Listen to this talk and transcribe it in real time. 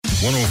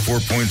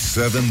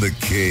104.7 The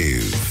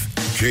Cave.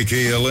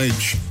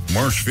 KKLH,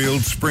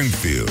 Marshfield,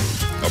 Springfield.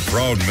 A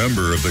proud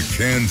member of the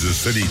Kansas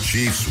City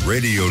Chiefs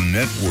radio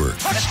network.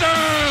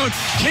 Touchdown,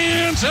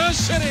 Kansas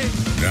City!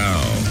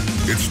 Now,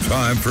 it's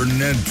time for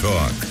Ned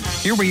Talk.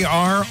 Here we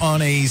are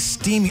on a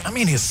steamy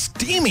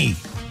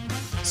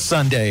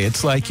Sunday.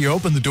 It's like you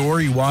open the door,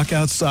 you walk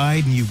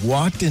outside, and you've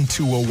walked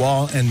into a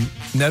wall, and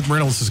Ned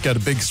Reynolds has got a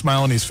big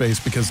smile on his face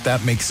because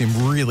that makes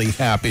him really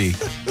happy.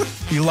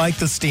 You like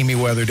the steamy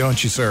weather,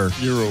 don't you, sir?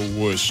 You're a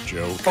wuss,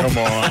 Joe. Come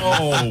on.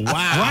 Oh, wow.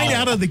 Right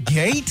out of the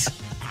gate?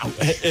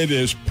 It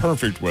is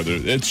perfect weather.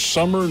 It's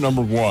summer,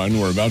 number one.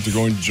 We're about to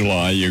go into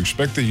July. You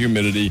expect the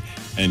humidity,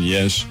 and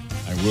yes,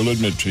 I will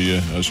admit to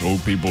you, us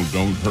old people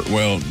don't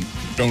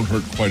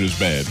hurt quite as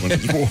bad when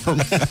it's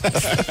warm.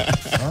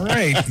 All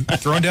right.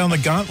 Throwing down the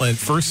gauntlet.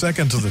 First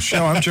seconds of the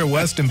show. I'm Joe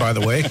Weston, by the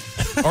way.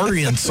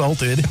 Already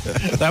insulted.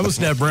 That was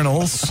Ned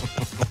Reynolds.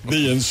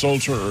 The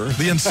insulter.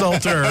 The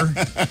insulter.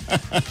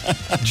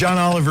 John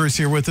Oliver's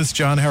here with us.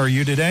 John, how are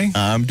you today?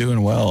 I'm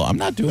doing well. I'm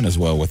not doing as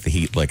well with the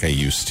heat like I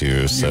used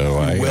to. So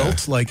I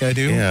wilt like I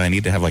do? Yeah, I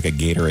need to have like a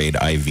Gatorade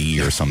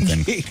IV or something.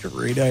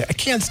 Gatorade. I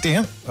can't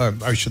stand.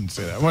 I shouldn't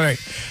say that. All right.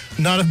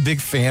 Not a big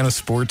fan of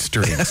sports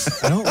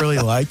drinks. I don't really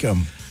like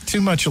them.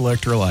 Too much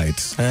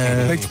electrolytes.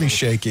 It makes me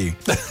shaky.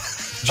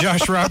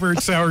 Josh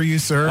Roberts, how are you,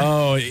 sir?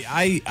 Oh,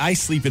 I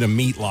sleep in a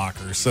meat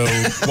locker, so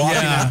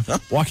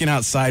walking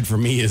outside for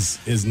me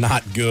is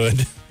not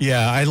good.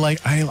 Yeah, I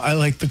like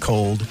the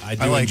cold. I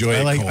enjoy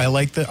it cold. I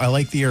like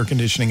the air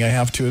conditioning. I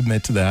have to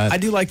admit to that. I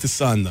do like the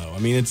sun though. I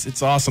mean,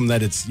 it's awesome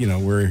that it's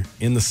we're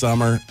in the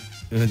summer.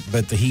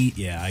 But the heat,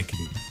 I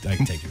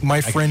can take it.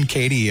 My friend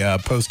Katie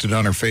posted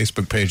on her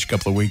Facebook page a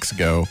couple of weeks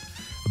ago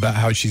about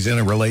how she's in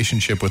a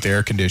relationship with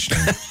air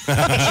conditioning. She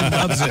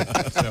loves it.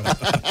 So.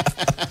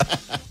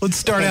 Let's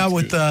start out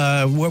with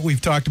what we've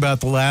talked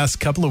about the last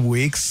couple of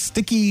weeks.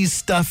 Sticky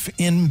stuff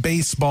in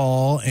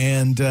baseball,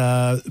 and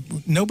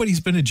nobody's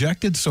been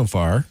ejected so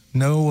far.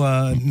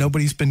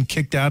 Nobody's been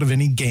kicked out of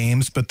any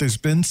games, but there's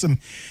been some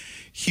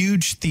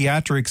huge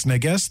theatrics, and I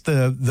guess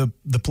the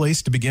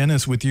place to begin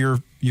is with your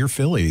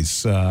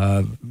Phillies,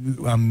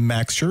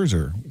 Max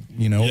Scherzer.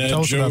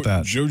 Tell us about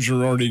that. Joe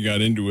Girardi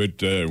got into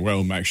it.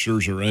 Max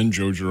Scherzer and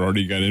Joe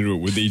Girardi got into it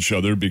with each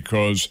other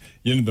because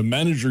the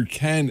manager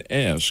can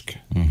ask.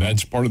 Mm-hmm.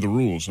 That's part of the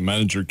rules. The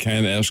manager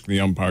can ask the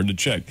umpire to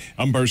check.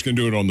 Umpires can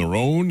do it on their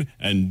own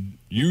and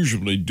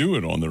usually do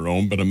it on their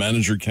own, but a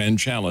manager can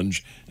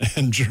challenge.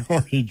 And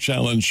Girardi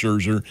challenged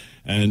Scherzer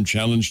and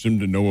challenged him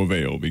to no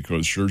avail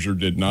because Scherzer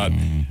did not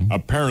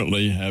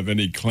apparently have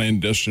any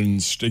clandestine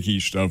sticky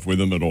stuff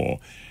with him at all.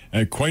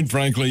 And quite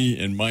frankly,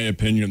 in my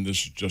opinion,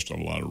 this is just a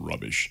lot of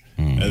rubbish.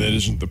 And that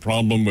isn't the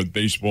problem with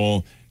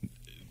baseball.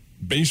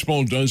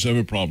 Baseball does have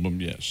a problem,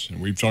 yes, and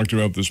we've talked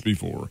about this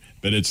before,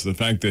 but it's the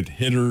fact that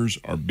hitters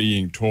are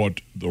being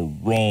taught the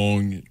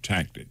wrong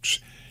tactics.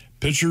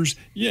 Pitchers,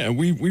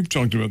 we've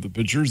talked about the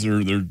pitchers.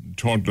 They're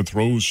taught to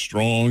throw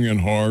strong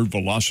and hard.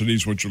 Velocity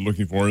is what you're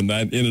looking for, and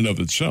that in and of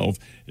itself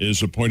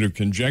is a point of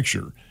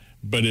conjecture.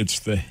 But it's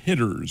the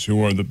hitters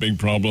who are the big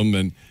problem,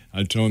 and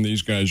I told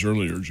these guys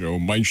earlier, Joe,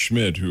 Mike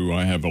Schmidt, who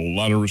I have a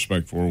lot of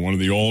respect for, one of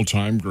the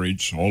all-time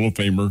greats, Hall of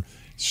Famer,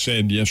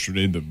 said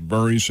yesterday the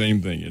very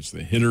same thing. It's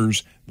the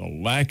hitters, the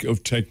lack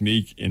of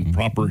technique in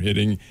proper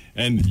hitting,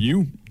 and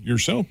you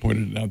yourself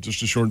pointed it out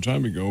just a short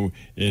time ago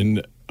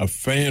in a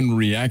fan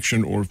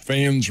reaction or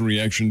fans'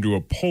 reaction to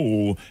a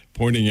poll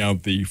pointing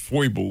out the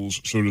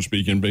foibles, so to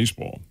speak, in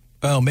baseball.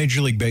 Well,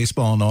 Major League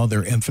Baseball and all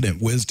their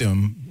infinite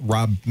wisdom,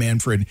 Rob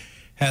Manfred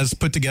has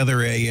put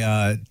together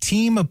a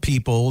team of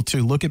people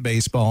to look at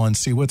baseball and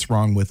see what's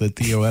wrong with it.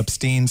 Theo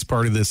Epstein's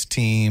part of this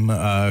team,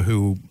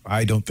 who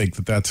I don't think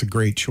that's a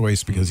great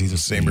choice because he's a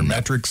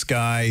sabermetrics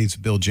guy. He's a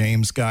Bill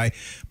James guy.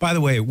 By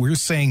the way, we're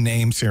saying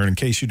names here, and in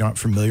case you're not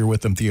familiar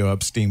with them, Theo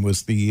Epstein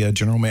was the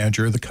general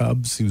manager of the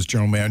Cubs. He was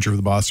general manager of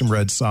the Boston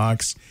Red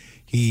Sox.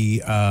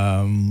 He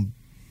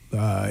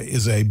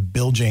is a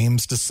Bill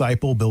James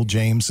disciple. Bill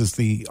James is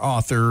the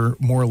author,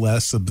 more or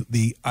less, of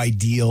the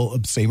ideal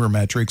of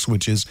sabermetrics,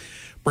 which is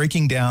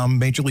breaking down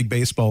Major League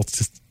Baseball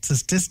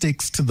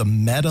statistics to the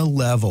meta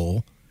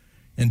level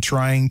and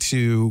trying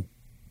to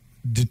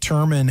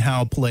determine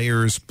how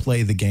players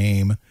play the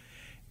game.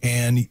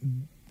 And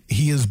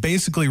he is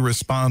basically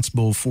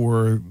responsible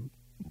for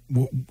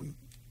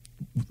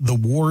the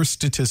WAR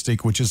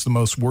statistic, which is the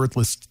most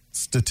worthless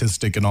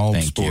statistic in all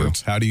of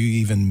sports. How do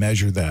you even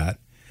measure that?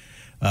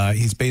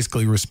 He's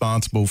basically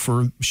responsible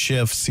for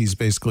shifts. He's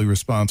basically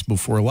responsible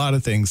for a lot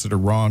of things that are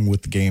wrong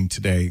with the game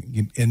today.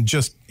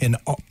 And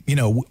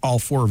all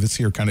four of us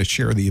here kind of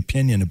share the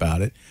opinion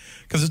about it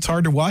because it's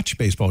hard to watch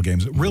baseball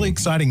games. A really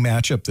exciting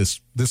matchup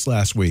this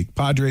last week.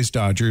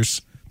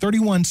 Padres-Dodgers,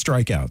 31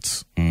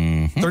 strikeouts.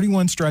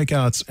 31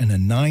 strikeouts in a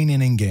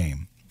 9-inning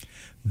game.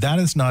 That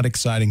is not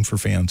exciting for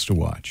fans to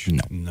watch.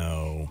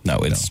 No,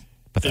 it's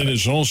pathetic. It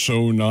is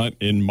also not,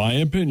 in my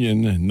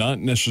opinion, not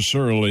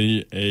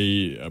necessarily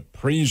a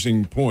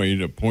praising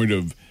point, a point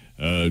of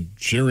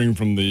cheering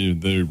from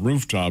the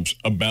rooftops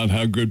about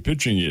how good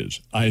pitching is.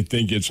 I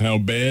think it's how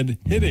bad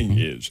hitting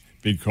is.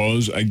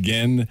 because,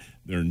 again,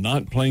 they're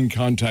not playing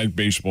contact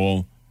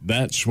baseball.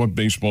 That's what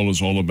baseball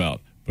is all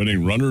about.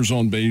 Putting runners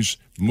on base,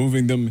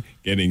 moving them,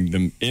 getting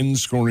them in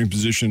scoring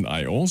position.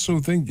 I also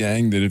think,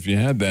 gang, that if you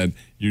had that,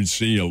 you'd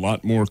see a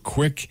lot more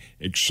quick,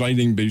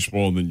 exciting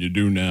baseball than you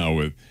do now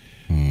with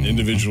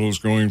individuals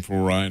going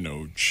for, I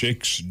know,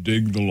 chicks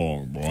dig the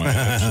long, boy.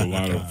 That's a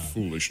lot of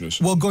foolishness.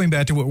 Well, going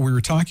back to what we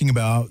were talking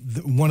about,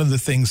 one of the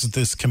things that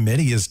this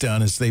committee has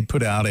done is they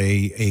put out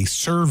a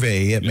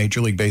survey at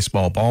Major League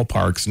Baseball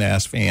ballparks and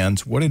asked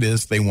fans what it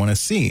is they want to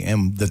see.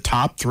 And the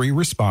top 3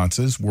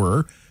 responses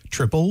were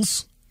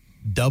triples,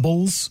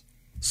 doubles,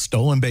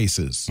 stolen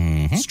bases.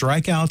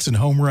 Strikeouts and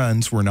home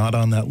runs were not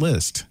on that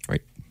list.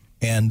 Right.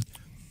 And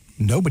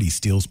nobody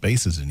steals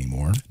bases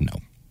anymore. No.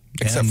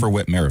 Except for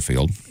Whit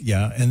Merrifield.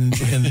 Yeah, and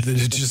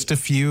there's just a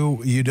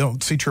few. You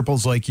don't see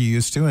triples like you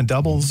used to, and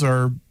doubles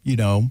are,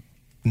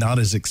 not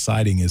as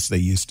exciting as they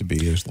used to be.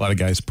 There's a lot of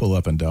guys pull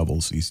up in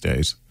doubles these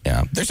days.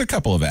 Yeah, there's a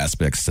couple of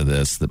aspects to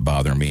this that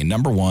bother me.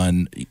 Number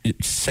one,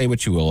 say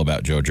what you will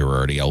about Joe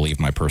Girardi. I'll leave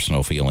my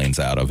personal feelings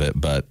out of it,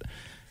 but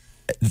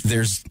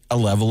there's a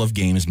level of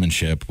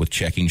gamesmanship with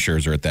checking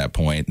Scherzer at that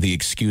point. The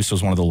excuse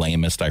was one of the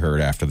lamest I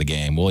heard after the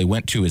game. Well, he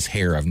went to his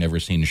hair. I've never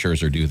seen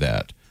Scherzer do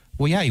that.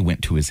 Well, yeah, he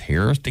went to his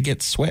hair to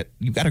get sweat.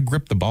 You got to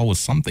grip the ball with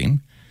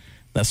something.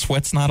 That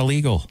sweat's not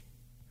illegal.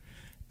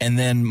 And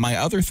then my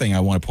other thing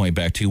I want to point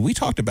back to, we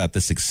talked about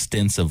this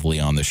extensively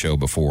on the show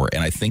before,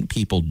 and I think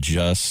people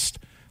just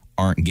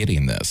aren't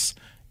getting this.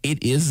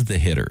 It is the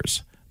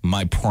hitters.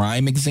 My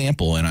prime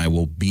example, and I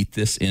will beat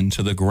this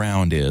into the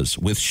ground, is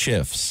with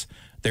shifts.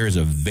 There is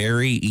a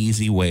very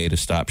easy way to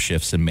stop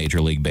shifts in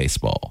Major League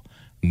Baseball.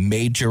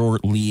 Major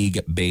League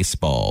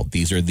Baseball,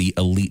 these are the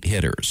elite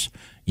hitters.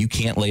 You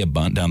can't lay a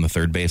bunt down the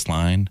third base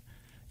line.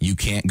 You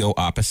can't go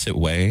opposite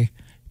way.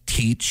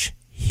 Teach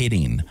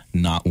hitting,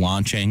 not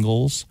launch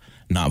angles,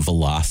 not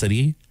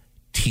velocity.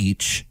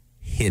 Teach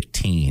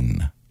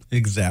hitting.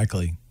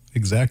 Exactly.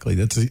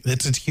 That's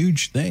a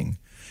huge thing.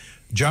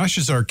 Josh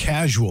is our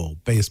casual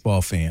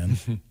baseball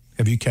fan.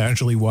 Have you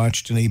casually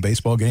watched any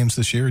baseball games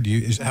this year?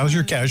 How's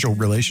your casual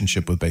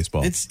relationship with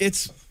baseball?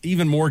 It's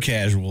even more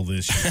casual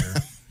this year.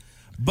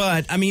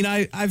 But, I mean,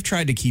 I've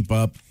tried to keep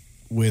up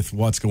with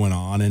what's going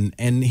on.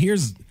 And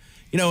here's,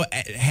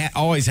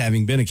 always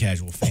having been a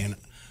casual fan,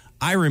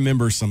 I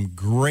remember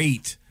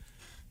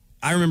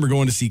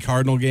going to see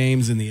Cardinal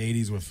games in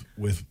the 80s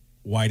with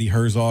Whitey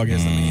Herzog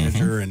as the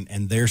manager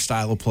and their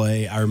style of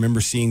play. I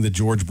remember seeing the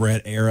George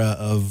Brett era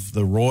of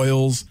the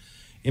Royals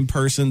in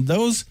person.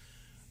 Those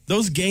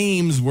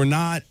games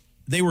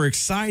they were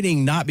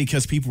exciting not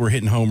because people were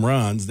hitting home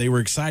runs. They were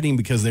exciting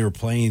because they were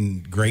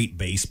playing great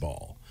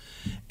baseball.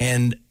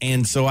 And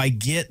so I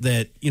get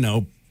that,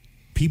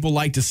 people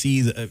like to see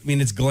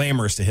it's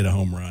glamorous to hit a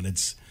home run.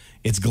 It's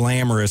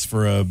glamorous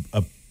for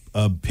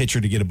a pitcher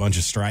to get a bunch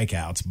of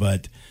strikeouts,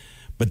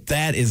 but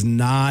that is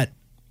not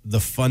the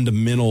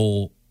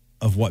fundamental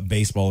of what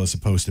baseball is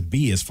supposed to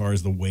be as far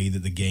as the way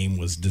that the game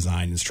was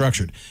designed and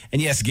structured. And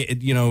yes,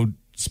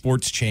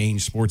 sports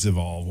change, sports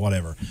evolve,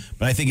 whatever.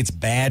 But I think it's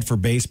bad for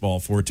baseball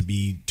for it to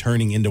be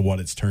turning into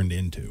what it's turned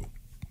into.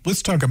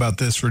 Let's talk about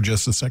this for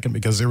just a second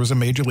because there was a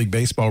Major League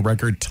Baseball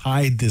record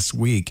tied this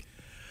week.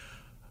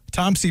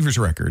 Tom Seaver's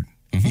record.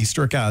 He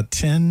struck out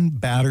 10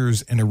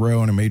 batters in a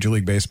row in a Major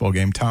League Baseball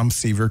game. Tom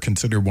Seaver,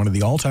 considered one of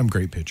the all-time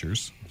great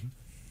pitchers,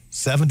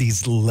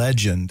 70s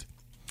legend.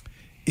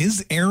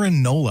 Is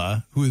Aaron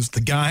Nola, who is the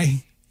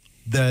guy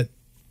that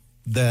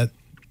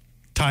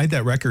tied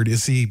that record,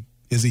 is he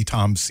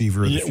Tom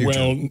Seaver in the future?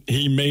 Well,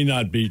 he may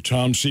not be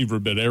Tom Seaver,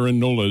 but Aaron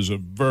Nola is a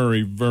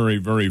very, very,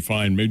 very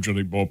fine Major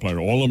League ball player.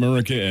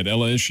 All-America at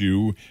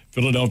LSU,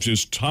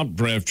 Philadelphia's top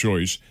draft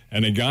choice,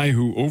 and a guy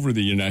who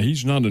now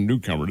he's not a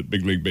newcomer to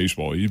big league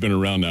baseball. He's been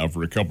around now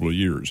for a couple of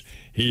years.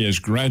 He has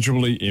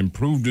gradually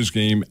improved his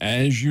game,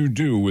 as you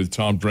do with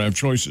top draft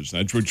choices.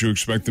 That's what you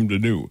expect them to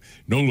do.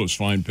 Nola's a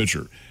fine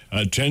pitcher.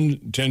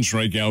 10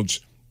 strikeouts,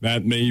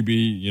 that may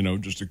be,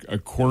 just a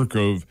quirk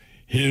of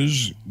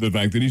the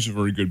fact that he's a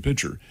very good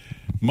pitcher.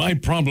 My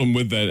problem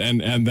with that,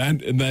 and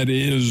that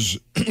is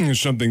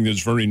something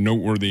that's very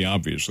noteworthy,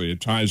 obviously.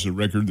 It ties the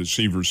record that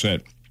Seaver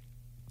set.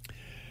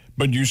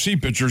 But you see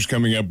pitchers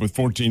coming up with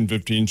 14,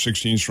 15,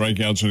 16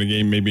 strikeouts in a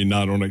game, maybe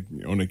not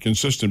on a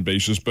consistent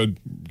basis, but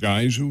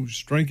guys who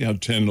strike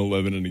out 10,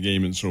 11 in a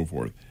game and so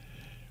forth.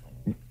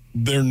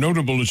 They're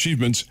notable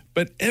achievements,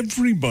 but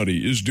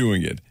everybody is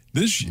doing it.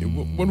 This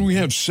what do we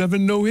have?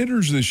 7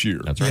 no-hitters this year.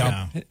 That's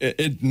right. Yeah.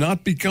 It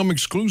not become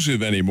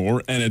exclusive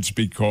anymore, and it's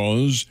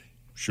because,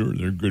 sure,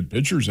 there are good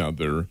pitchers out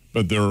there,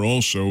 but there are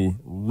also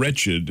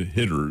wretched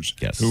hitters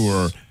who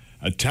are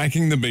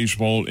attacking the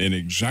baseball in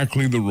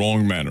exactly the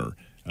wrong manner.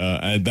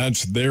 And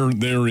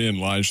therein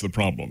lies the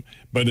problem.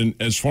 But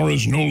as far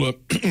as Nola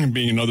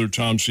being another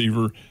Tom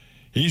Seaver,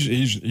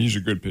 he's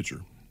a good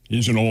pitcher.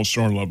 He's an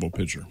all-star level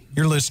pitcher.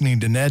 You're listening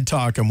to Ned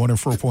Talk on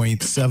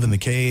 104.7 The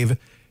Cave.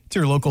 It's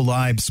your local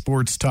live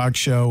sports talk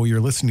show. You're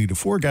listening to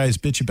 4 guys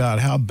bitch about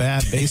how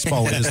bad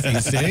baseball is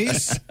these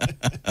days.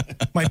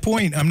 My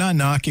point, I'm not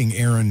knocking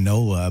Aaron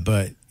Nola,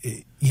 but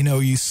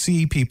you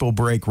see people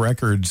break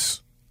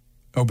records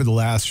over the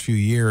last few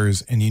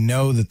years, and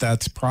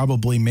that's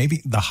probably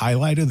maybe the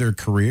highlight of their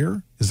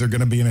career. Is they're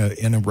going to be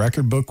in a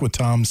record book with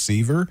Tom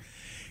Seaver?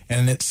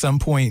 And at some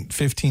point,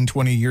 15,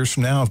 20 years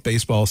from now, if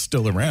baseball is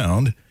still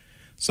around,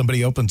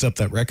 somebody opens up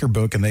that record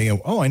book and they go,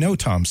 oh, I know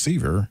Tom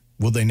Seaver.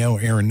 Will they know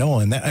Aaron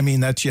Nolan?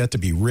 That's yet to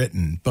be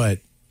written. But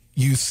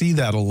you see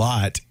that a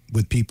lot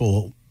with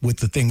people, with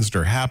the things that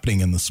are happening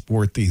in the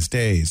sport these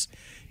days.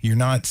 You're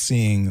not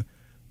seeing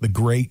the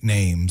great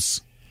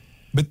names,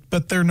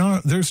 but they're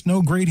not. There's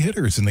no great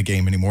hitters in the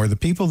game anymore. The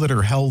people that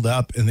are held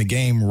up in the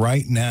game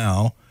right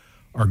now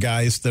are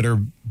guys that are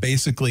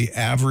basically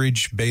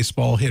average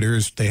baseball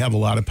hitters. They have a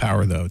lot of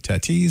power, though.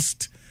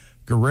 Tatis,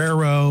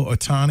 Guerrero,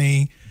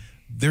 Ohtani,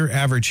 they're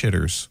average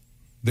hitters.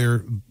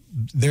 They're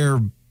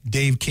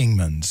Dave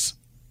Kingmans.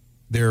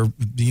 They're,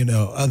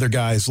 other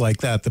guys like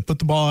that put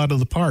the ball out of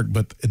the park,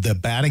 but the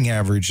batting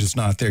average is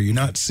not there. You're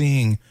not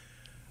seeing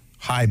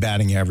high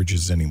batting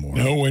averages anymore.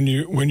 No, when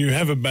you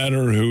have a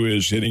batter who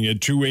is hitting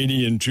at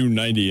 280 and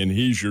 290 and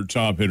he's your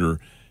top hitter,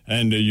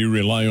 and you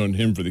rely on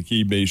him for the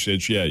key base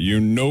hits,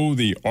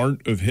 the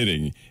art of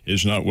hitting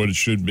is not what it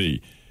should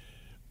be.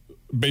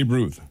 Babe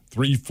Ruth,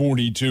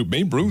 342.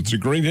 Babe Ruth's a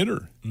great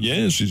hitter.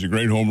 Yes, he's a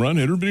great home run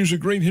hitter, but he's a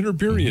great hitter,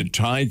 period.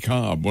 Ty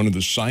Cobb, one of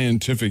the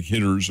scientific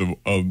hitters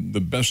of the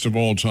best of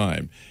all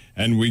time.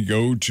 And we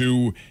go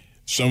to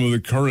some of the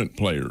current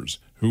players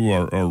who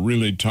are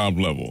really top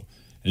level.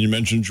 And you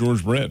mentioned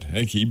George Brett.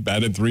 Heck, he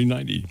batted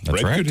 390. That's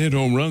Brett right. could hit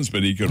home runs,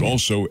 but he could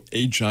also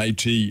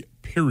HIT,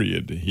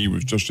 period. He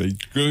was just a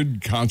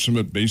good,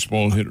 consummate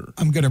baseball hitter.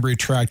 I'm going to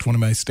retract one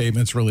of my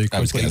statements really quickly.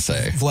 I was going to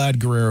say. Vlad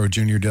Guerrero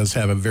Jr. does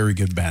have a very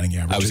good batting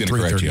average. I was going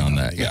to correct you on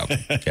that.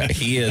 Yeah.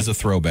 He is a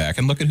throwback.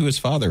 And look at who his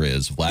father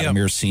is.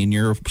 Vladimir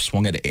Sr.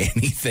 swung at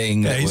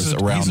anything that was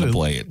around the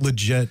plate.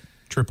 Legit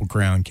Triple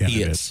Crown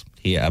candidate. He is.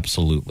 He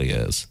absolutely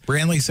is.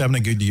 Brantley's having a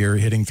good year,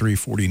 hitting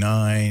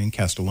 349.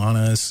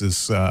 Castellanos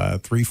is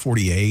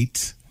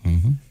 348.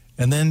 Mm-hmm.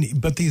 And then,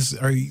 but these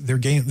are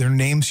their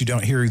names you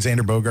don't hear.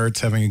 Xander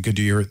Bogaerts having a good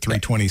year at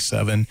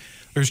 327.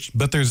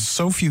 There's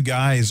so few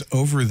guys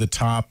over the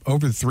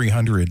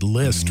 300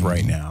 list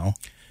right now.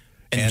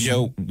 And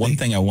Joe, one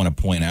thing I want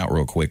to point out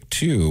real quick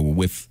too,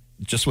 with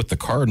the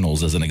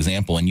Cardinals as an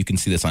example, and you can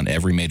see this on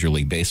every Major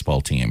League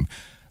Baseball team.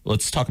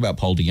 Let's talk about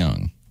Paul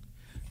DeJong.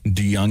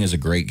 DeJong is a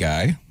great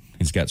guy.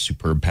 He's got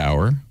superb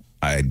power.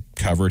 I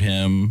covered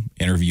him,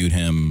 interviewed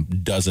him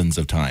dozens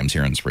of times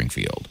here in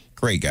Springfield.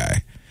 Great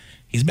guy.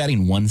 He's batting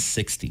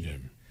 160.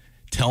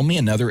 Tell me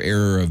another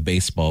era of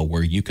baseball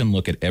where you can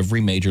look at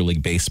every Major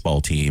League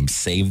Baseball team,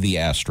 save the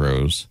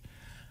Astros,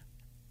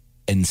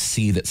 and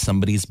see that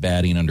somebody's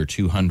batting under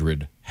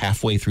 200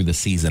 halfway through the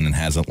season and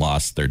hasn't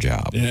lost their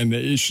job. And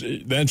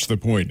that's the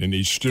point. And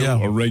he's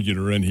still a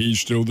regular, and he's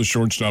still the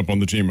shortstop on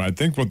the team. I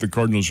think what the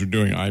Cardinals are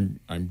doing,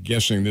 I'm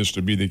guessing this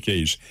to be the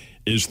case,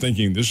 is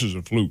thinking this is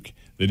a fluke,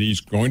 that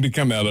he's going to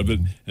come out of it.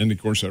 And,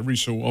 of course, every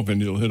so often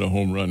he'll hit a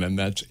home run, and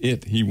that's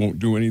it. He won't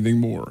do anything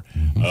more.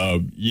 Mm-hmm.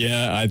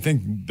 I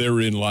think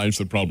therein lies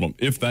the problem.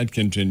 If that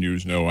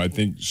continues, I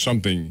think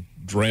something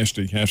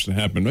drastic has to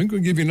happen. I'm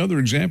going to give you another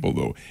example,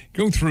 though.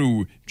 Go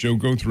through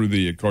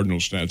the Cardinal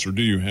stats, or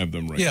do you have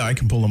them right Yeah, now? I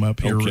can pull them up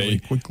here really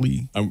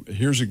quickly.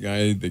 Here's a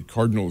guy the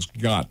Cardinals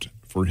got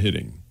for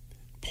hitting,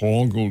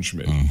 Paul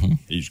Goldschmidt. Mm-hmm.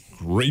 He's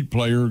a great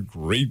player,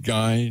 great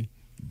guy,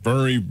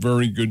 very,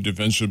 very good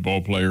defensive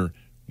ball player.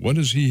 What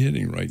is he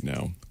hitting right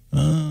now?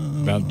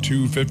 About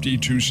 250,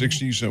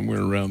 260,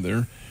 somewhere around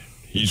there.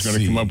 He's going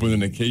to come up with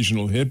an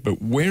occasional hit,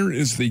 but where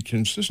is the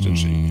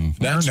consistency?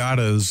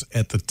 Arenado's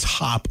at the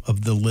top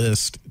of the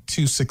list.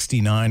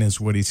 269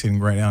 is what he's hitting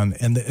right now.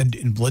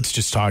 And let's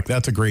just talk.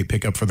 That's a great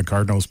pickup for the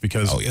Cardinals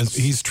because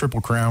he's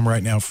Triple Crown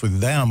right now for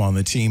them on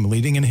the team,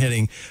 leading and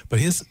hitting. But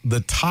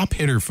the top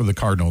hitter for the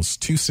Cardinals,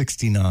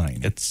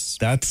 269.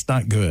 That's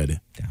not good.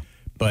 Yeah.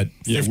 But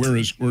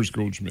where's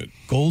Goldschmidt?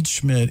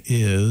 Goldschmidt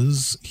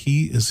is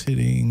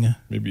hitting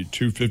maybe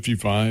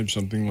 255,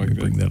 something like that.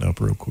 Bring that up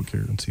real quick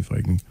here and see if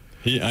I can.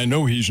 I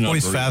know he's not.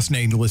 Always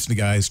fascinating to listen to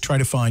guys try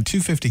to find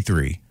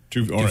 253.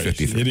 All right,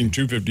 hitting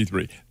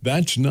 253.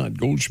 That's not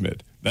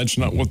Goldschmidt. That's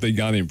not what they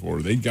got him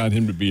for. They got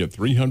him to be a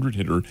 300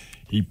 hitter.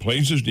 He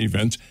plays his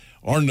defense.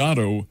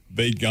 Arenado,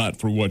 they got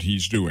for what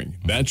he's doing.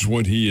 That's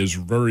what he is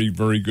very,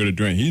 very good at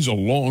doing. He's a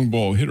long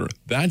ball hitter.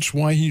 That's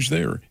why he's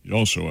there. He's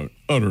also an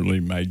utterly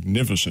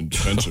magnificent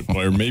defensive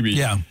player. Maybe.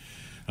 Yeah.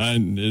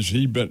 And is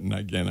he betting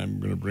again? I'm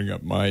going to bring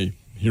up my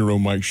hero,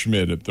 Mike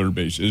Schmidt, at third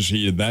base. Is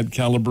he at that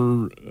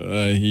caliber?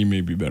 He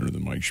may be better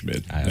than Mike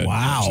Schmidt.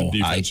 Wow.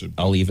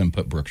 I'll even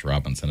put Brooks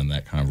Robinson in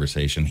that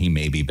conversation. He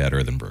may be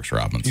better than Brooks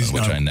Robinson,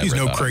 I never He's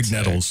no thought Craig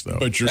Nettles, though.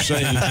 But you're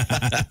saying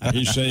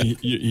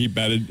he's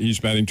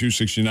batting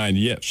 269.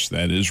 Yes,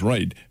 that is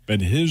right. But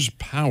his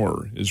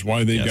power is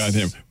why they got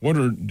him.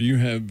 Do you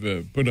have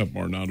put up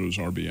Arenado's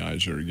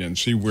RBIs there again?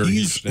 See where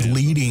he's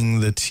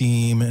leading the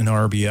team in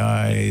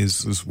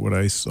RBIs is what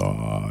I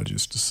saw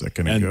just a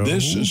second ago. And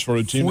this is for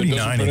a team that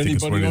doesn't put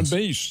anybody on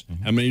base.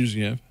 Mm-hmm. How many does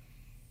he have?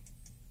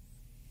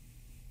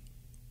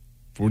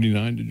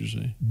 49, did you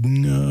say?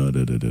 No,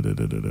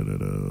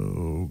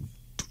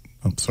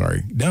 I'm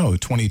sorry. No,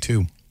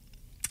 22.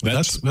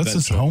 That's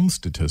his home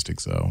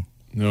statistics, though.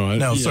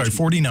 No, sorry,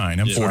 49.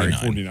 I'm sorry.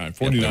 49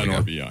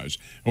 RBIs.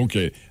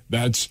 Okay,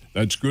 that's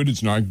good.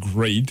 It's not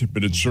great,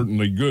 but it's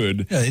certainly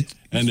good. Yeah,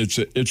 and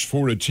it's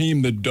for a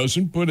team that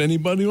doesn't put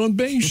anybody on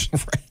base.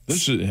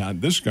 Right.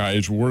 This guy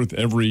is worth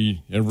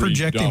every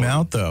Project dollar. him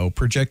out, though.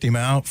 Project him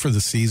out for the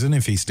season.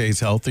 If he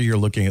stays healthy, you're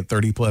looking at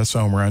 30-plus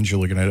home runs.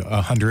 You're looking at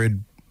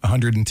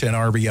 110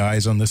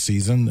 RBIs on the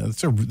season.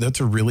 That's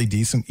a really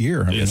decent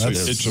year. I mean,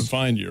 It's a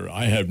fine year.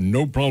 I have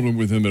no problem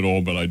with him at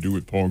all, but I do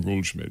with Paul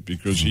Goldschmidt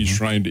because he's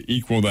trying to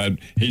equal that.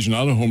 He's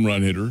not a home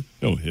run hitter.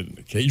 He'll hit an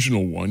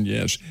occasional one,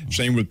 yes.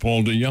 Same with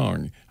Paul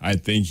DeJong. I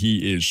think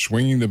he is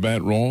swinging the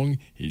bat wrong.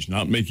 He's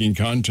not making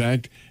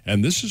contact.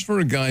 And this is for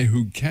a guy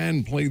who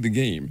can play the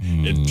game.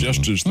 It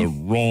just is the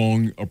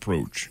wrong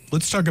approach.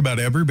 Let's talk about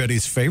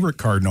everybody's favorite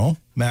Cardinal,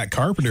 Matt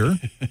Carpenter,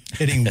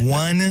 hitting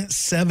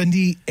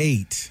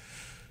 178.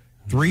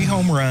 3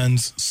 home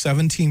runs,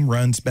 17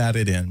 runs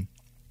batted in.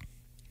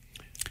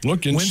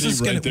 Look and When's see this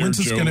right gonna- there, when's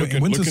this Joe. gonna- Look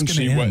and when's this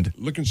see gonna what end?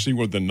 look and see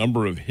what the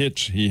number of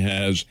hits he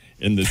has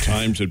in the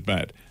times at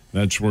bat.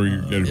 That's where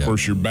you get, of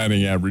course, your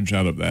batting average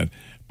out of that.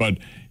 But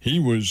he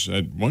was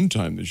at one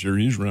time this year.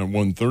 He's around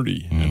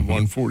 130 and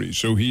 140,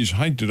 so he's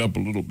hiked it up a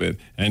little bit.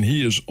 And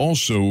he is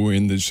also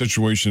in the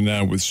situation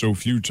now with so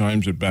few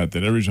times at bat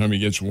that every time he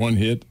gets one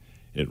hit,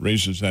 it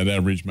raises that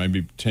average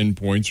maybe 10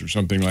 points or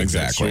something like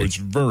that. So it's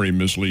very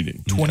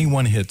misleading.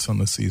 21 hits on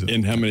the season.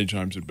 In how many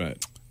times at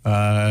bat?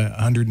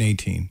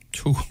 118.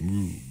 Ooh,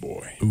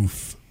 boy.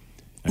 Oof.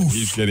 And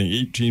he's getting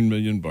 $18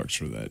 million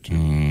for that,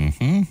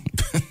 too.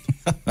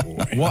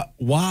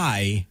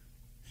 Boy.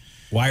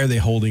 Why are they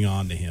holding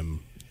on to him?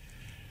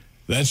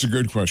 That's a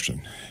good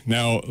question.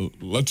 Now,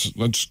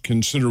 let's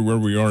consider where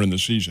we are in the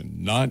season.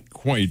 Not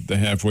quite the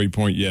halfway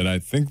point yet. I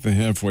think the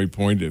halfway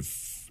point,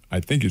 I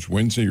think it's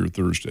Wednesday or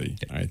Thursday.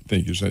 I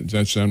think. Does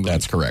that sound right?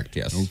 That's correct,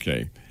 yes.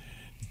 Okay.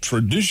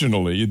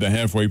 Traditionally, the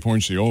halfway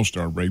point's the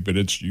All-Star break, but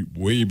it's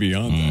way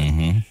beyond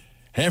that.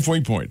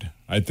 Halfway point.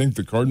 I think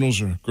the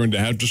Cardinals are going to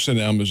have to sit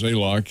down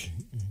Mozeliak,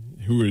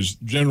 who is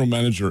general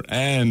manager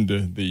and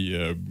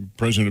the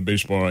president of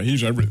baseball.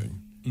 He's everything.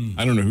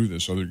 I don't know who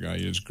this other guy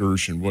is,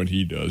 Gersh, and what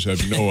he does. I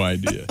have no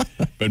idea.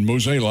 But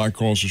Mozeliak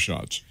calls the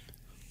shots.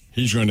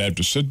 He's going to have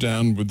to sit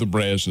down with the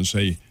brass and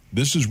say,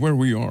 this is where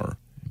we are.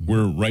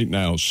 We're right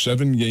now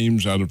 7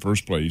 games out of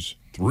first place,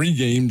 3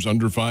 games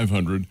under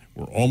 500.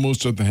 We're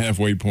almost at the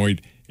halfway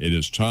point. It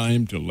is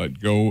time to let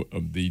go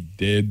of the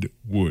dead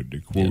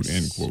wood, quote,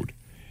 end quote.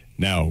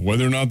 Now,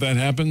 whether or not that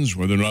happens,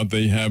 whether or not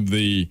they have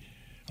the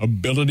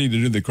ability to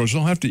do that, because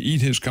they'll have to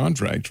eat his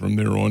contract from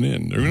there on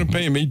in. They're going to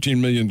pay him $18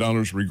 million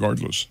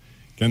regardless.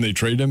 Can they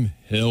trade him?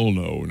 Hell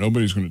no.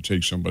 Nobody's going to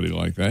take somebody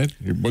like that.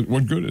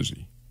 What good is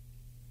he?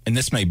 And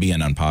this may be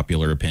an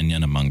unpopular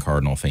opinion among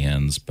Cardinal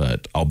fans,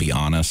 but I'll be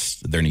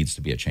honest, there needs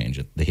to be a change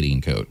at the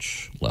hitting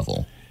coach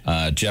level.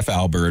 Jeff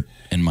Albert,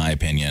 in my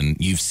opinion,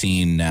 you've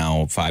seen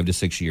now 5 to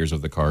 6 years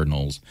of the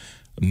Cardinals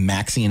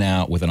maxing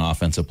out with an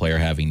offensive player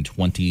having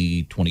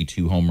 20,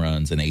 22 home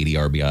runs and 80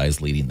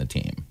 RBIs leading the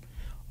team.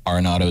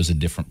 Arenado's a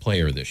different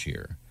player this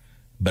year.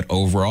 But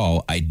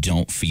overall, I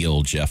don't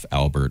feel Jeff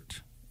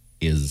Albert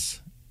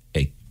is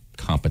a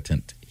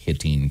competent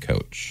hitting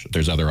coach.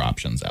 There's other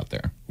options out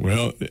there.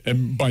 Well,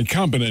 by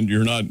competent,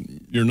 you're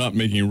not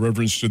making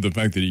reference to the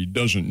fact that he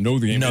doesn't know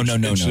the game. No.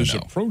 His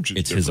approach is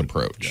It's his different.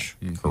 approach.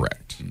 Yeah.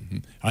 Correct.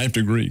 I have to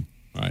agree.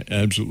 I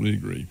absolutely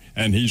agree.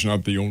 And he's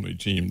not the only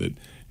team that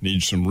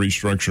needs some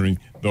restructuring.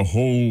 The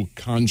whole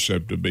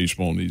concept of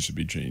baseball needs to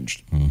be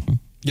changed.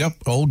 Yep,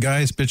 old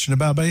guys bitching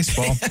about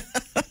baseball.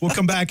 We'll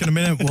come back in a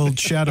minute. We'll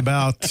chat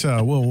about,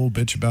 we'll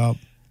bitch about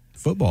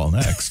football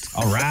next.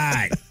 All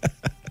right.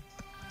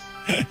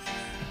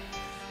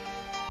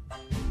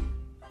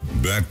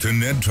 Back to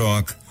Ned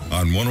Talk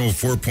on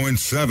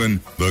 104.7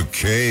 The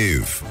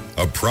Cave,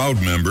 a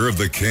proud member of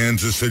the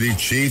Kansas City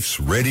Chiefs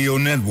radio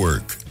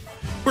network.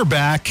 We're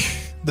back.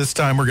 This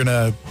time we're going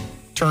to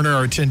turn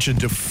our attention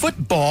to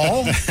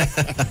football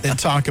and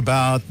talk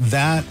about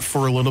that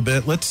for a little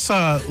bit. Let's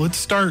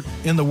start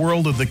in the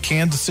world of the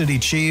Kansas City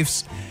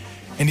Chiefs.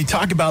 And you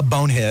talk about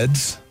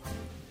boneheads.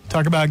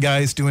 Talk about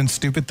guys doing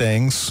stupid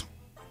things.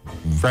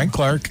 Frank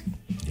Clark.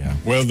 Yeah.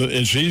 Well,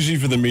 it's easy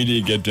for the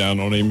media to get down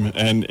on him,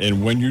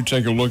 and when you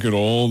take a look at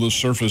all the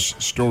surface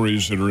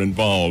stories that are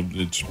involved,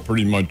 it's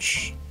pretty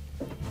much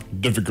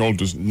difficult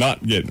to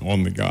not get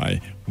on the guy.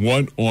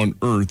 What on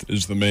earth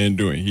is the man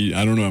doing?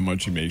 I don't know how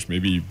much he makes,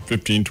 maybe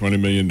 $15, $20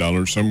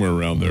 million, somewhere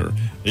around there.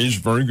 He's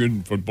a very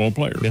good football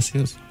player. Yes, he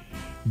is.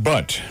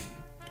 But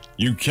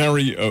you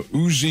carry a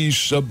Uzi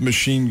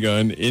submachine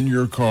gun in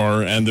your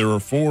car, and there are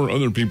 4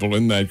 other people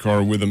in that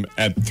car with him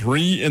at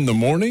 3 in the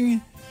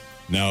morning?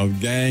 Now,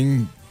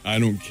 gang, I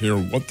don't care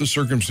what the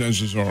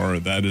circumstances are,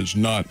 that is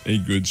not a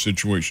good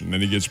situation.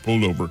 Then he gets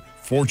pulled over.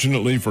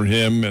 Fortunately for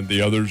him and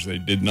the others, they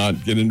did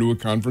not get into a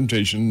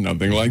confrontation,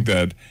 nothing like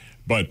that.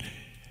 But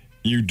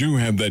you do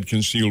have that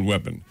concealed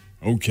weapon.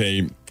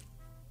 Okay,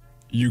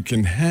 you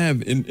can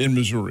have in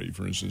Missouri,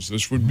 for instance,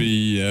 this would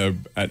be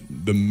at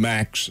the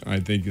max. I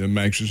think the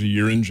max is a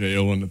year in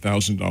jail and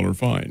 $1,000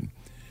 fine,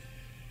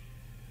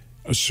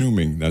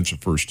 assuming that's the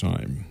first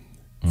time.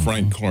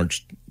 Frank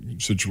Clark's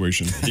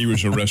situation, he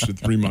was arrested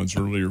 3 months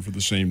earlier for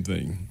the same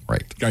thing.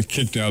 Right. Got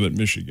kicked out at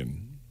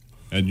Michigan,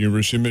 at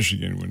University of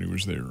Michigan when he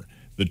was there.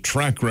 The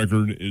track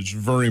record is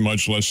very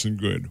much less than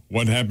good.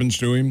 What happens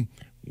to him?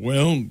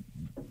 Well,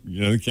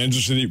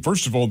 Kansas City,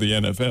 first of all, the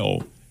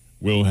NFL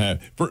will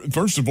have,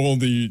 first of all,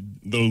 the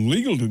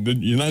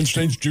United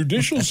States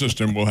judicial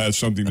system will have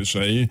something to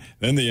say,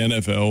 then the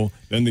NFL,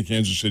 then the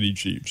Kansas City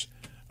Chiefs.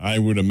 I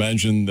would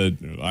imagine that,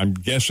 I'm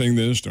guessing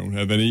this, don't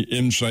have any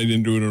insight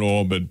into it at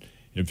all, but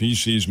if he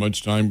sees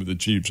much time with the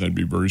Chiefs, I'd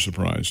be very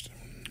surprised.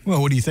 Well,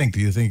 what do you think?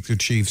 Do you think the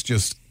Chiefs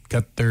just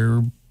cut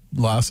their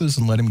losses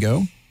and let him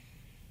go?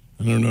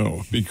 I don't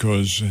know,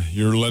 because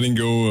you're letting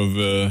go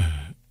of,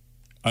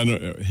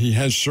 he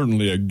has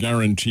certainly a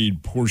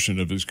guaranteed portion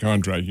of his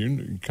contract. You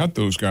can cut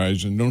those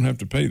guys and don't have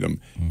to pay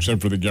them,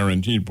 except for the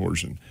guaranteed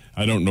portion.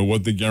 I don't know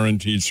what the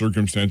guaranteed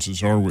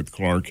circumstances are with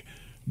Clark,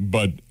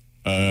 but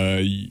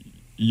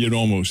you'd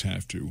almost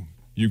have to.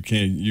 You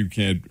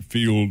can't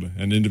field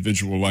an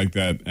individual like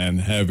that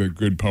and have a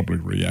good public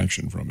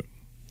reaction from it.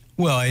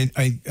 Well, I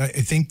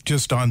think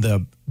just on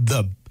the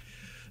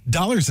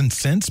dollars and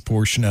cents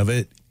portion of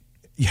it,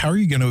 how are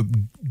you going to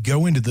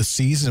go into the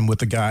season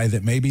with a guy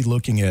that may be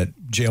looking at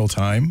jail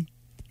time?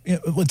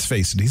 Let's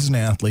face it, he's an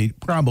athlete,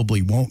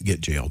 probably won't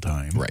get jail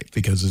time. Right.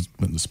 Because it's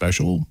the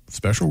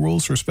special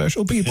rules for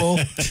special people.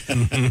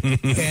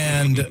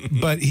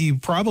 But he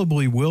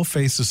probably will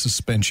face a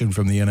suspension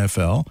from the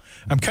NFL.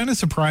 I'm kind of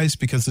surprised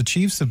because the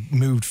Chiefs have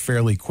moved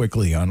fairly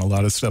quickly on a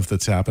lot of stuff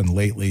that's happened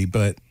lately,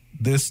 but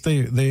they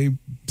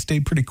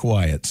stayed pretty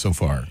quiet so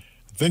far.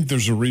 I think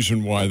there's a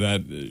reason why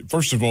that.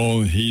 First of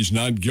all, he's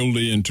not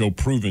guilty until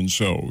proven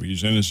so.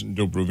 He's innocent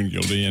until proven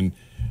guilty. And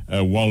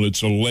while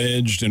it's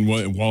alleged and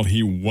while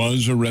he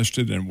was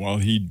arrested and while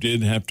he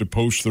did have to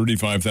post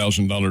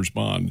 $35,000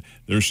 bond,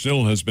 there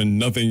still has been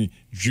nothing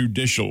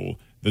judicial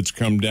that's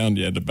come down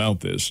yet about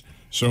this.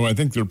 So I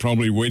think they're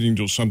probably waiting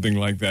till something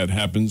like that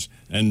happens.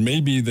 And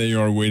maybe they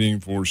are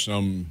waiting for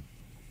some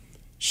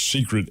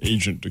secret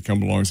agent to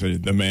come along and say,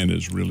 the man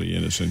is really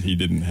innocent. He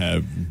didn't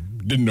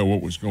know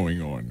what was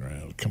going on.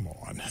 Well, come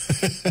on.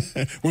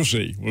 We'll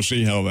see. We'll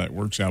see how that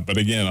works out. But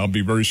again, I'll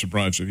be very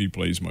surprised if he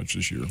plays much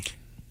this year.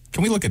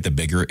 Can we look at the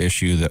bigger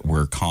issue that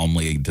we're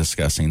calmly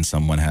discussing,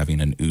 someone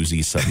having an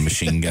Uzi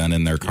submachine gun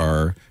in their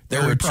car?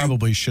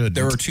 Probably should.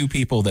 There are two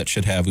people that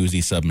should have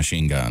Uzi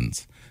submachine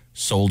guns,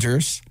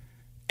 soldiers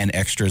and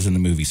extras in the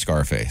movie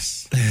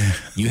Scarface.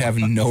 You have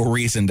no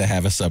reason to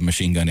have a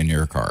submachine gun in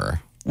your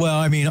car. Well,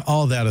 I mean,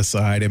 all that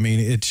aside, I mean,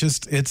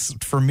 it's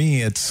for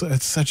me, it's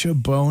such a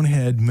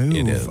bonehead move.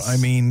 It is. I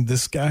mean,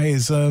 this guy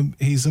he's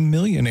a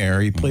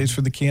millionaire. He plays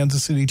for the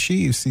Kansas City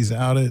Chiefs. He's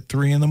out at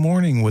 3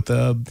 a.m. with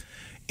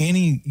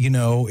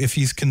if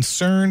he's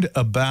concerned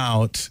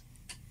about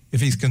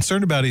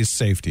his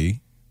safety,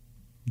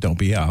 don't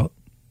be out.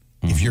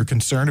 If you're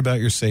concerned about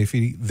your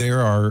safety,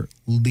 there are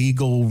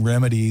legal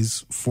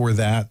remedies for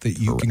that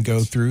you can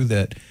go through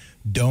that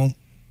don't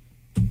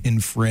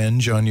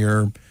infringe on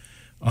your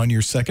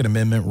Second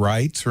Amendment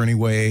rights or any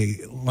way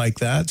like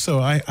that. So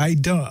I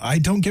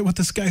don't get what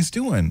this guy's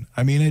doing.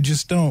 I mean, I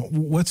just don't.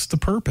 What's the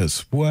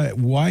purpose?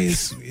 Why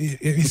is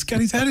he's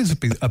got his head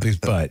up his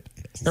butt?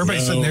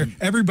 Everybody's sitting there.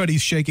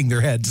 Everybody's shaking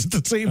their heads at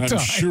the same time.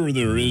 I'm sure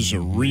there is a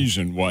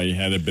reason why he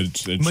had it, but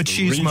it's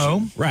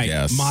machismo, right?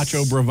 Yes.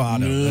 Macho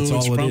bravado. No, that's all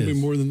it's it probably is.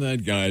 more than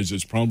that, guys.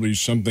 It's probably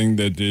something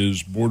that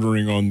is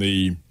bordering on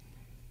the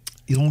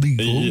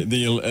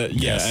illegal.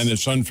 And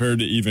it's unfair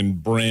to even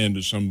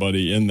brand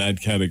somebody in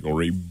that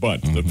category.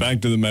 But the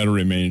fact of the matter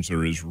remains,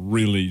 there is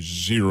really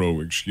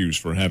zero excuse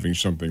for having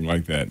something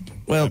like that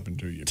happen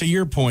to you. To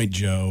your point,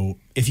 Joe,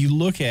 if you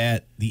look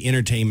at the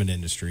entertainment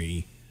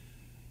industry,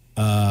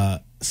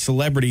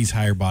 celebrities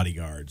hire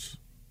bodyguards.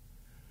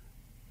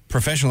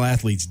 Professional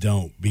athletes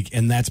don't,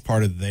 and that's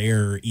part of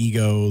their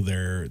ego,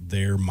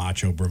 their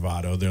macho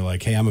bravado. They're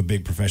like, hey, I'm a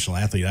big professional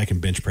athlete. I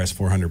can bench press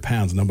 400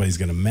 pounds. Nobody's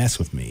going to mess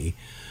with me.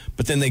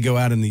 But then they go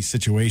out in these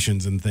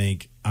situations and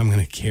think, I'm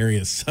going to carry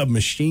a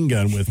submachine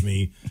gun with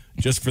me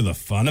just for the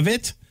fun of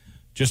it,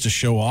 just to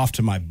show off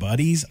to my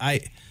buddies.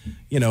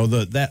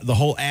 The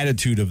whole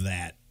attitude of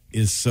that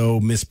is so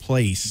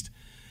misplaced.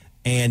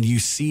 And you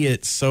see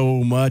it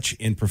so much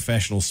in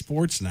professional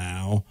sports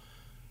now.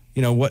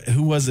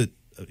 Who was it?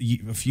 A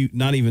few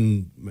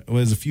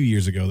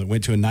years ago that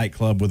went to a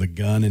nightclub with a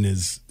gun in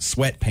his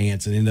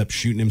sweatpants and ended up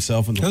shooting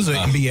himself in the. That was an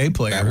NBA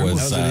player. That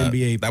was an NBA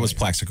player. That was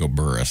Plaxico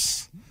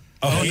Burress.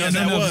 Oh, yeah,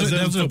 that was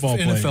a football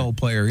NFL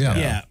player. Yeah,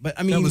 yeah, but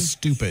I mean, that was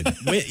stupid.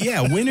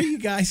 When are you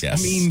guys?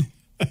 Yes. I mean,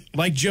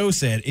 like Joe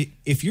said,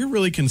 if you're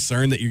really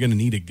concerned that you're going to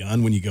need a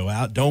gun when you go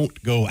out,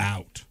 don't go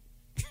out.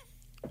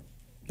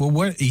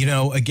 Well,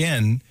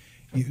 again,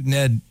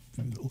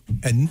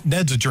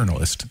 Ned's a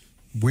journalist.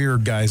 We're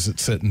guys that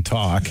sit and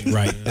talk,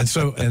 right? And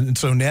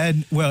so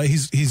Ned, well,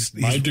 he's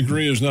my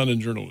degree is not in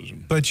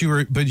journalism, but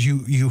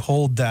you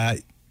hold that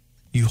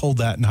You hold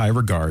that in high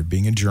regard,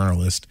 being a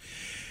journalist.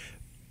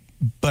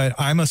 But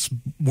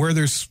where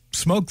there's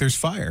smoke, there's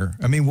fire.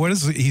 I mean, what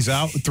is it? He's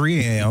out at 3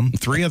 a.m.,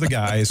 3 other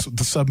guys with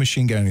the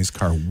submachine gun in his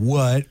car.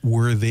 What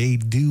were they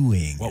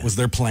doing? What was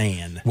their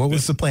plan? What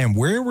was the plan?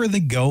 Where were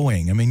they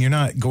going? I mean, you're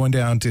not going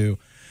down to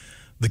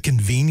the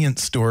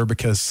convenience store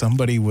because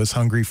somebody was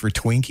hungry for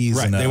Twinkies.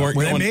 Right. And They weren't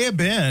well, going, they may have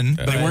been.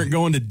 They weren't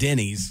going to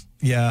Denny's.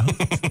 Yeah.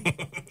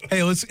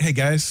 Hey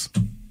guys,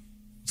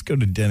 let's go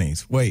to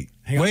Denny's. Wait.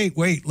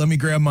 Let me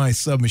grab my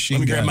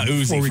submachine gun my Uzi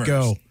before we first.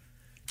 go.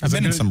 I've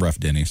been in some rough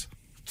Denny's.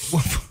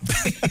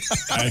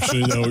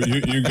 Actually, though,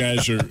 you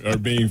guys are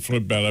being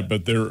flipped about it,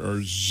 but there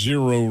are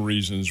zero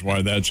reasons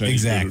why that's any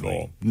good at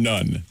all.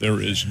 None. There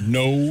is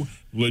no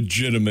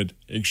legitimate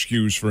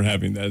excuse for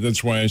having that.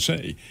 That's why I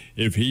say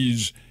if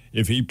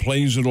he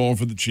plays it all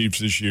for the Chiefs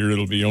this year,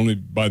 it'll be only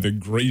by the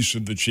grace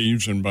of the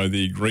Chiefs and by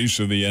the grace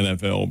of the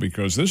NFL,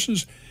 because this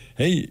is,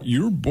 hey,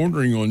 you're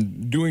bordering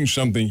on doing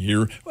something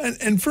here.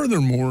 And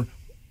furthermore,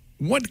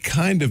 what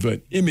kind of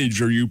an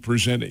image are you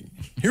presenting?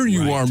 Here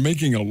you are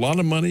making a lot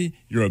of money,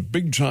 you're a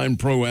big-time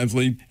pro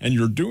athlete, and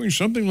you're doing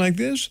something like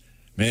this?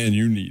 Man,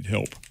 you need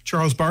help.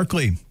 Charles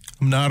Barkley,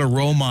 I'm not a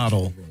role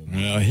model.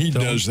 He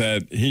does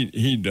that.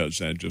 He does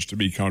that just to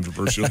be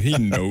controversial. He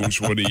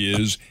knows what he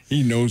is.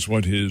 He knows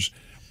what his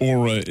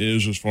aura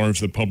is as far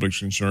as the public's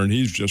concerned.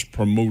 He's just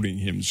promoting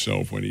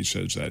himself when he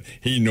says that.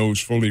 He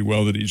knows fully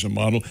well that he's a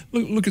model.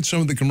 Look at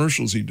some of the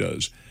commercials he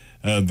does.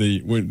 When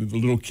the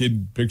little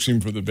kid picks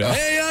him for the bat.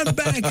 Hey, I'm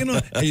back.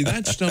 Hey,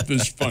 that stuff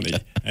is funny.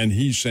 And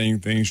he's saying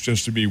things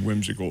just to be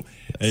whimsical.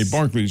 Hey,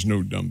 Barkley's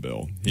no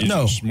dumbbell. He's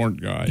a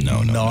smart guy.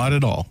 No, not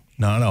at all.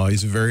 No.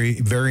 He's a very,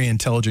 very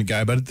intelligent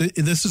guy. But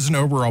this is an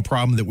overall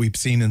problem that we've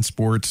seen in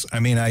sports. I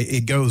mean,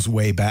 it goes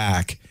way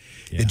back.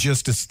 Yeah. It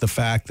just is the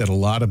fact that a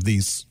lot of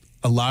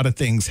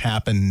things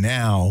happen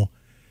now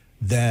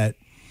that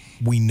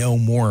we know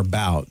more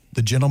about.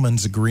 The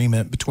gentleman's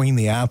agreement between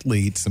the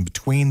athletes and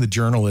between the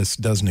journalists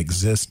doesn't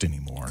exist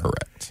anymore.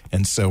 Correct.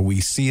 And so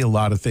we see a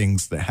lot of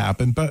things that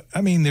happen. But,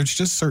 I mean, there's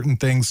just certain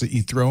things that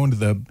you throw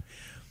into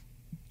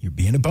you're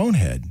being a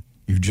bonehead.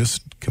 You're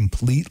just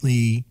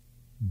completely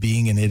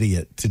being an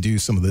idiot to do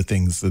some of the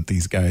things that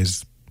these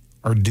guys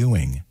are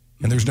doing.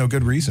 And there's no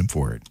good reason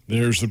for it.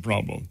 There's the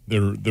problem.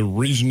 The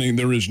reasoning,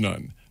 there is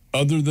none.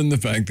 Other than the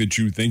fact that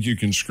you think you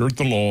can skirt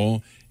the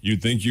law, you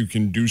think you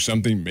can do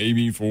something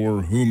maybe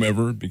for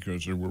whomever,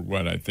 because there were,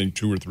 I think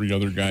 2 or 3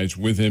 other guys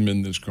with him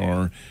in this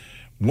car.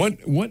 What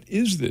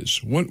is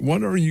this?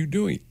 What are you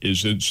doing?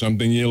 Is it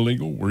something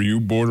illegal? Were you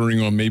bordering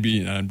on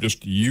maybe, I'm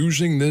just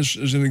using this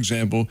as an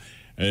example,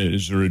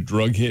 is there a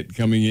drug hit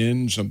coming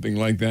in, something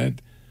like that?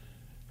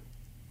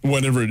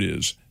 Whatever it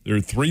is, there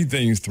are 3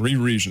 things, 3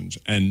 reasons,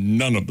 and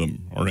none of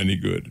them are any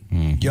good.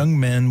 Young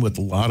men with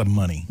a lot of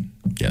money.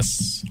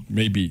 Yes.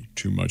 Maybe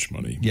too much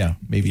money. Yeah,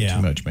 maybe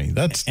too much money.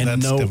 That's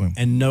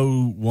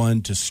no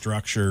one to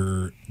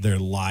structure their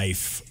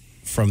life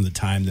from the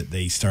time that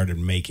they started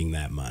making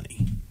that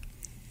money.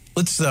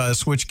 Let's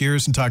switch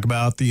gears and talk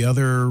about the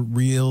other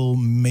real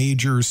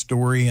major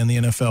story in the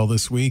NFL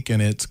this week,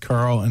 and it's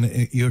Carl,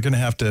 and you're going to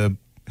have to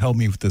help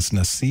me with this.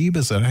 Nassib,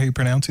 is that how you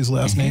pronounce his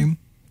last name?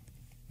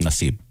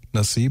 Nassib,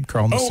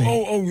 Carl Nassib.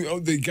 Oh,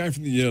 the guy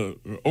from the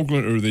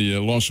Oakland or the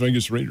Las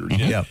Vegas Raiders.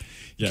 Yeah.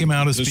 He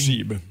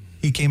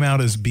came out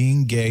as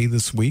being gay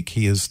this week.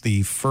 He is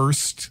the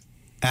first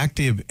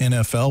active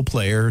NFL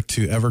player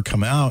to ever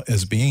come out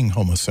as being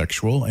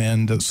homosexual,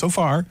 and so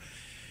far,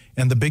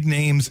 and the big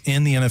names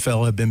in the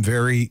NFL have been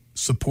very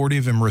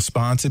supportive and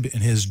responsive,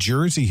 and his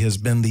jersey has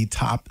been the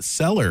top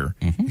seller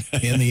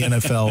in the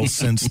NFL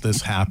since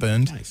this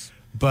happened. Nice.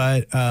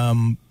 But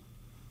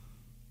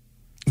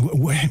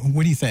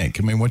what do you think?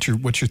 I mean, what's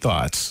your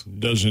thoughts?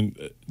 Doesn't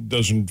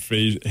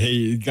phase.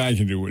 Hey, the guy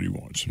can do what he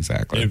wants.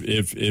 Exactly.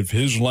 If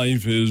his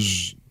life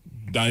is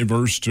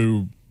diverse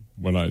to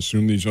what I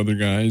assume these other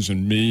guys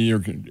and me,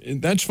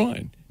 that's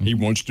fine. He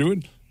wants to do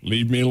it.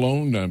 Leave me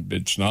alone.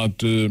 It's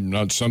not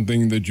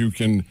something that you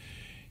can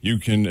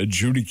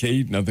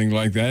adjudicate. Nothing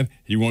like that.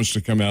 He wants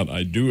to come out.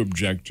 I do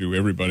object to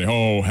everybody.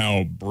 Oh,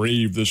 how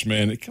brave this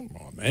man! Come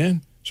on,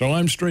 man. So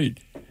I'm straight.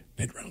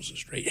 Nate Reynolds is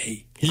straight.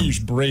 Hey, he's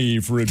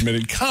brave for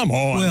admitting. Come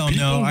on. Well,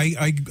 people. no,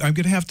 I'm going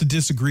to have to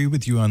disagree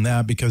with you on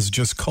that, because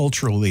just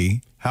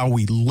culturally, how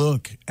we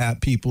look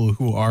at people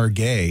who are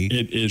gay,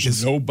 it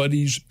is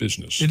nobody's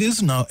business. It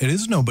is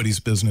nobody's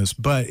business,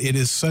 but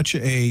it's such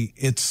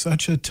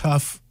a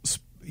tough.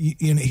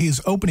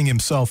 He's opening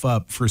himself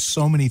up for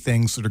so many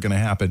things that are going to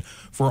happen.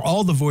 For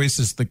all the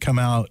voices that come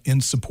out in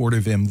support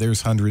of him,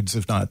 there's hundreds,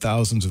 if not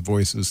thousands, of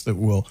voices that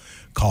will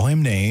call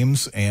him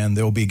names, and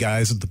there'll be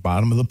guys at the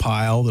bottom of the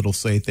pile that'll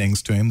say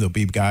things to him. There'll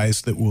be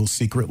guys that will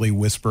secretly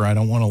whisper, "I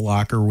don't want to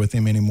locker with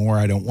him anymore.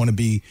 I don't want to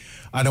be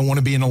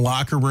in a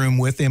locker room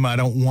with him. I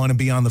don't want to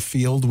be on the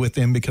field with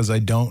him because I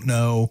don't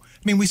know."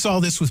 I mean, we saw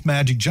this with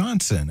Magic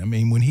Johnson. I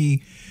mean, when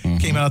he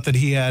came out that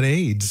he had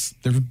AIDS,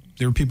 there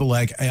were people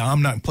like, "Hey,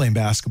 I'm not playing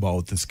basketball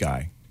with this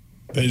guy."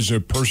 These are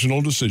personal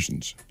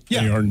decisions.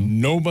 Yeah. They are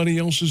nobody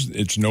else's.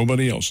 It's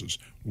nobody else's.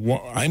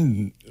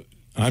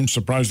 I'm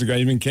surprised the guy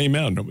even came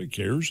out. Nobody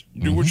cares.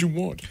 You do what you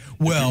want.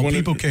 Well,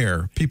 people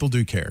care. People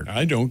do care.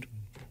 I don't.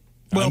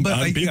 Well, but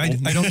I'm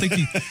I don't think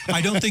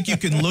I don't think you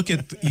can look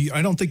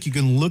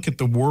at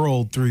the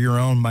world through your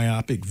own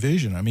myopic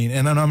vision. I mean,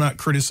 and I'm not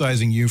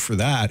criticizing you for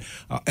that.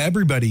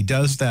 Everybody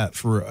does that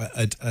for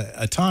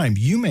a time.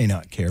 You may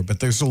not care, but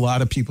there's a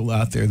lot of people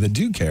out there that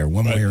do care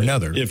one way or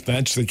another. If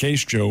that's the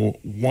case, Joe,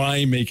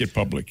 why make it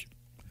public?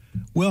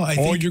 Well, I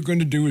all think you're going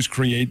to do is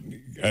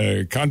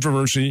create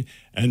controversy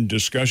and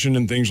discussion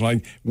and things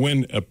like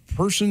when a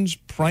person's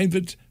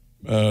private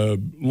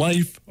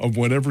life of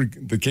whatever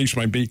the case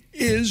might be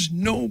is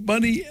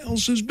nobody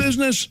else's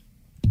business.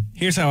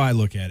 Here's how I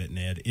look at it,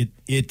 Ned.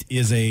 It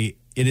is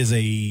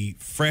a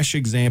fresh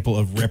example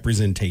of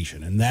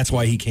representation, and that's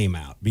why he came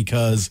out,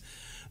 because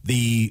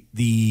the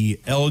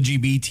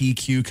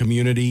LGBTQ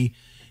community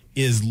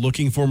is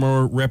looking for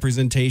more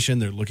representation.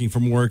 They're looking for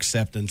more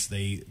acceptance.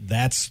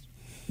 That's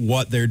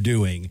what they're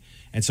doing.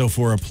 And so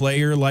for a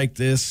player like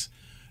this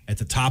at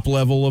the top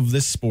level of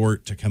this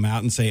sport to come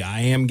out and say, I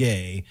am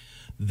gay,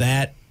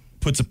 that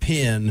puts a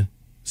pin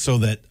so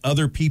that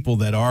other people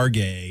that are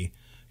gay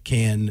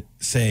can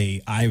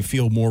say, I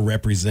feel more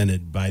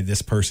represented by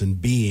this person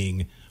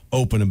being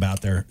open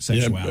about their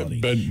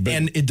sexuality. But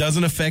and it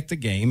doesn't affect the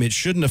game. It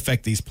shouldn't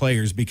affect these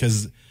players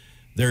because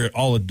they're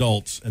all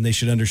adults and they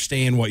should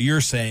understand what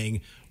you're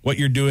saying. What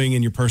you're doing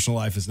in your personal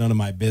life is none of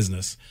my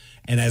business.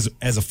 And as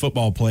a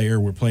football player,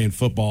 we're playing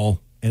football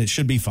and it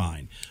should be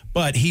fine.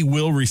 But he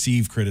will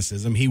receive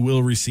criticism. He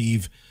will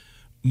receive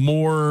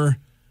more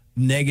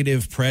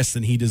negative press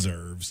than he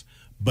deserves.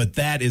 But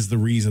that is the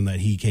reason that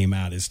he came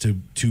out, is to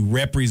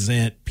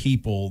represent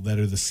people that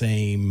are the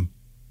same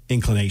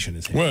inclination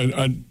as him.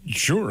 Well,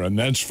 sure, and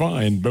that's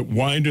fine. But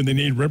why do they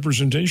need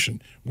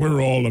representation?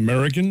 We're all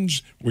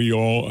Americans. We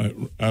all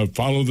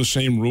follow the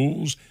same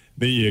rules.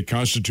 The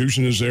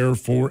Constitution is there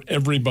for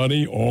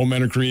everybody. All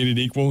men are created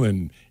equal,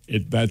 and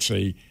that's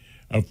a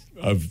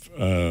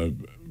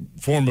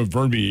form of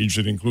verbiage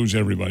that includes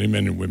everybody.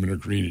 Men and women are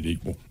created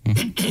equal.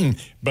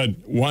 But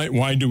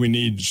why do we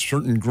need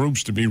certain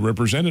groups to be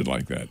represented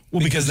like that?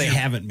 Well, because they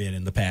haven't been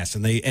in the past,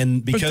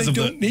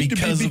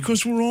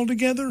 because we're all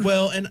together.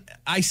 Well, and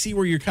I see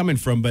where you're coming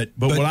from, but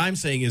what I'm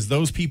saying is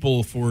those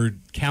people for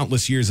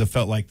countless years have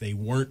felt like they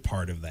weren't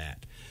part of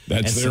that.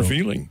 That's their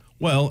feeling.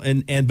 Well,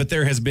 but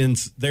there has been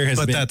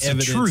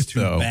evidence truth, to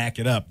though. back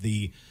it up.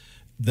 The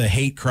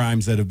hate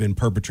crimes that have been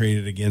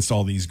perpetrated against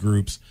all these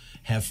groups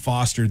have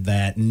fostered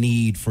that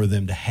need for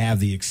them to have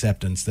the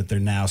acceptance that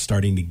they're now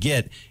starting to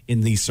get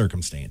in these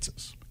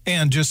circumstances.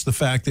 and just the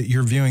fact that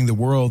you're viewing the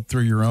world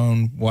through your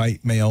own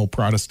white male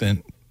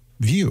Protestant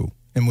view.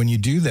 And when you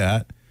do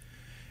that,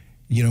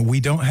 you know, we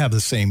don't have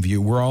the same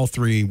view. We're all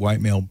three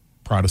white male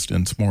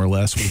Protestants, more or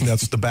less.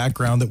 That's the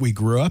background that we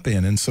grew up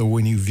in. And so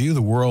when you view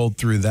the world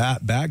through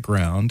that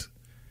background,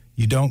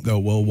 you don't go,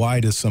 well, why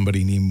does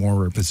somebody need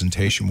more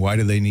representation? Why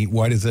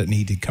does that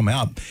need to come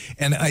out?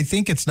 And I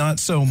think it's not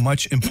so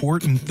much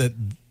important that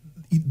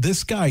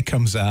this guy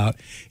comes out.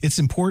 It's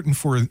important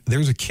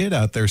there's a kid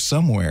out there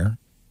somewhere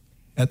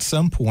at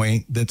some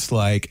point that's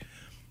like,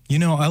 you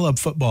know, I love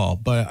football,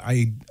 but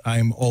I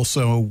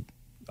don't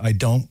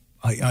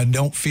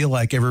feel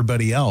like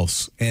everybody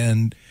else.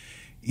 And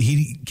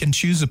he can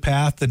choose a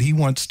path that he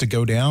wants to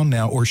go down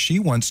now, or she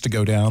wants to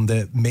go down,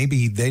 that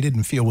maybe they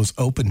didn't feel was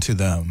open to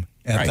them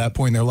at that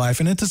point in their life.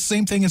 And it's the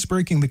same thing as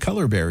breaking the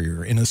color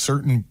barrier in a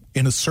certain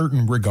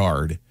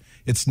regard.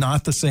 It's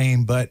not the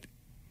same, but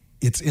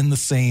it's in the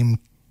same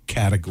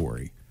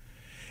category.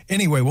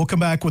 Anyway, we'll come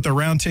back with a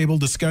roundtable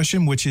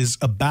discussion, which is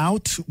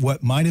about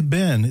what might have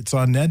been. It's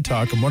on Ned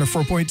Talk on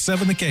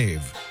 104.7 The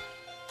Cave.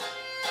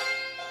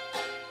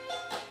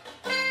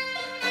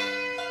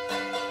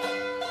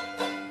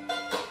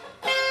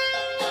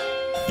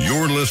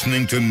 You're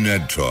listening to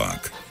Ned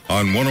Talk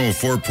on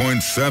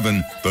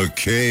 104.7 The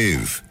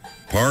Cave,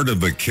 part of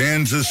the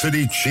Kansas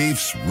City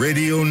Chiefs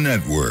radio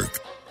network.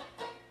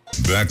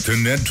 Back to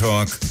Ned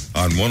Talk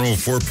on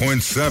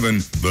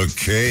 104.7 The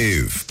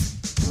Cave,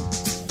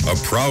 a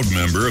proud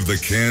member of the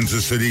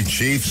Kansas City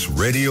Chiefs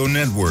radio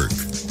network.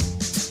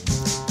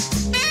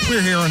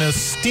 We're here on a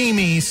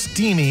steamy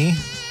Sunday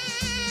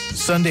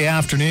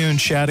afternoon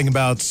chatting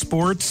about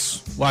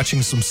sports,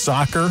 watching some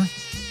soccer.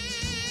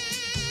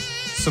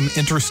 Some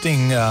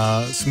interesting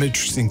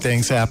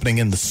things happening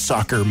in the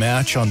soccer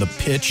match on the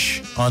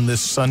pitch on this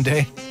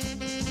Sunday.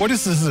 What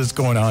is this that's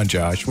going on,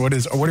 Josh? What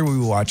are we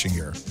watching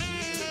here?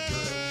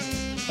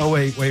 Oh,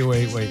 wait.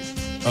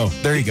 Oh,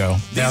 there you go.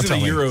 These are the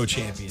Euro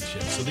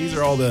Championship. So these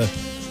are all the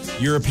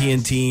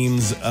European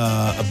teams,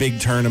 a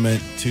big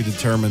tournament to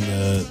determine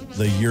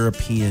the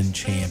European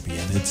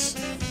champion. It's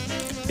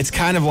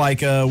kind of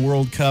like a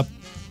World Cup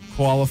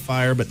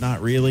qualifier, but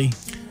not really.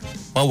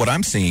 Well, what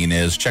I'm seeing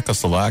is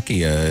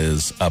Czechoslovakia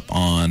is up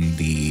on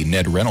the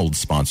Ned Reynolds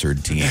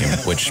sponsored team,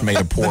 which made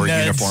a poor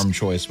uniform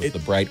choice with the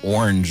bright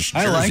orange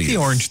jerseys. I like the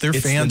orange. Their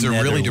It's fans the are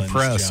really Netherlands,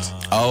 depressed.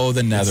 John. Oh,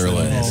 the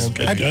Netherlands.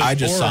 I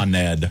just saw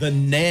Ned. The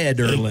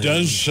Netherlands.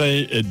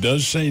 It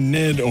does say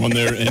Ned on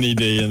there any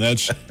day, and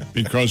that's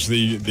because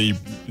the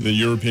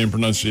European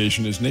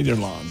pronunciation is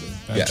Nederland.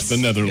 That's Yes. the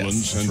Netherlands,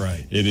 Yes, that's and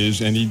right. it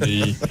is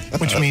NED.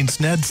 Which means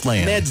Ned's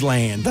land. Ned's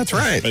land. That's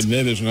right. But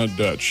Ned is not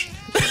Dutch.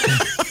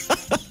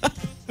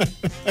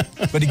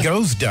 But he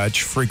goes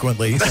Dutch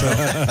frequently. So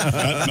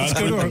Not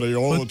frequently,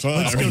 all the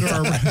time.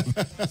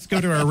 let's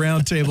go to our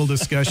roundtable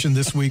discussion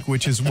this week,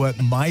 which is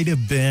what might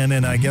have been.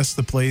 And I guess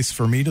the place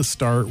for me to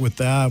start with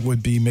that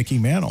would be Mickey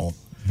Mantle.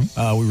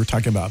 We were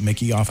talking about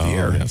Mickey off the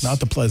air. yes. Not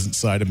the pleasant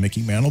side of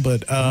Mickey Mantle,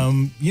 but,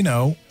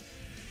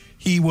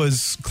 he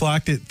was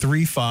clocked at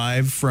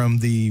 3.5 from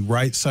the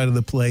right side of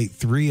the plate,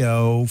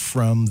 3.0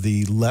 from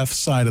the left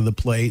side of the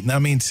plate. And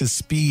that means his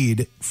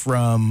speed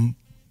from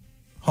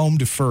home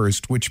to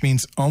first, which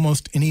means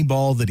almost any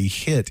ball that he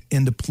hit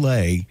into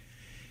play,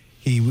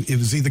 it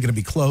was either going to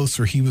be close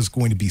or he was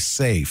going to be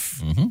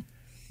safe. Mm-hmm.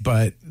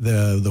 But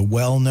the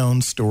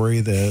well-known story,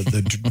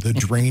 the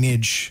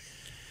drainage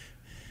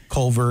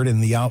culvert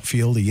in the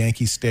outfield of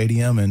Yankee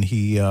Stadium, and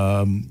he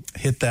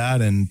hit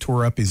that and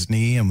tore up his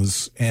knee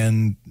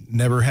and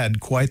never had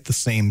quite the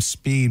same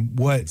speed.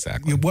 What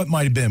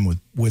might have been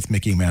with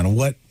Mickey Mantle?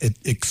 What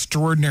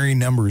extraordinary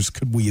numbers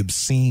could we have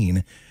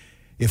seen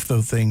if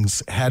those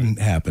things hadn't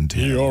happened to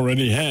him? He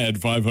already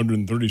had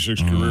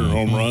 536 career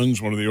home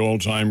runs, one of the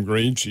all-time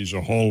greats. He's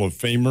a Hall of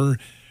Famer.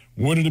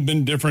 Would it have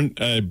been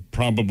different?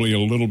 Probably a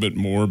little bit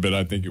more, but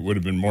I think it would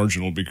have been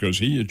marginal because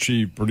he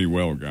achieved pretty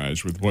well,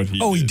 guys, with what he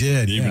did. Oh, he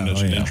did, even yeah.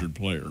 as an injured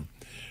player.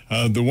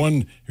 The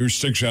one who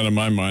sticks out of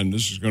my mind,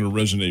 this is going to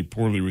resonate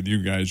poorly with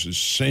you guys, is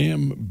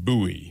Sam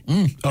Bowie.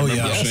 Oh, Remember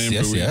yeah. Sam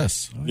Yes, Bowie?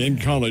 yes. In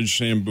college,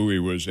 Sam Bowie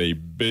was a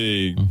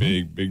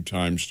big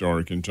time star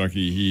at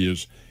Kentucky.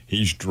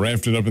 He's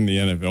drafted up in the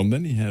NFL. And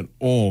then he had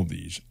all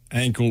these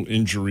ankle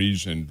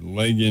injuries and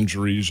leg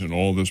injuries and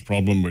all this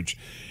problem, which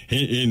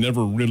he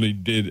never really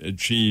did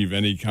achieve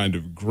any kind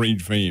of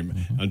great fame.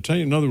 I'll tell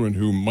you another one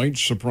who might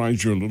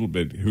surprise you a little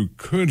bit, who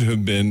could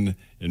have been,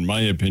 in my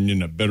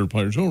opinion, a better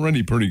player. He's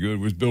already pretty good,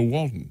 was Bill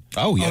Walton.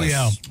 Oh,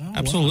 yes. yeah.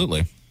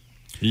 Absolutely.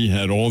 He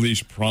had all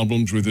these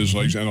problems with his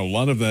legs, and a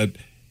lot of that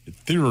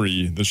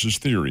theory, this is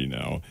theory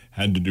now,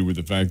 had to do with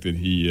the fact that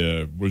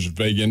he was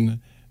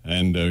vegan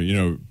and,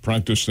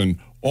 practiced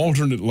an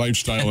alternate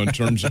lifestyle in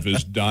terms of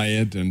his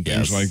diet and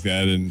things Yes. like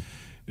that, and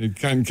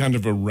kind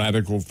of a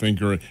radical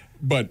thinker.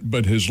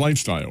 But his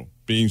lifestyle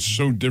being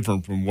so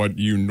different from what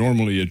you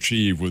normally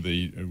achieve with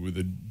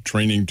a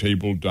training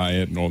table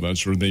diet and all that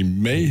sort of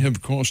thing may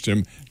have cost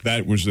him.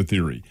 That was the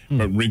theory.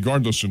 But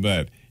regardless of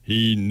that,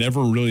 he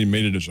never really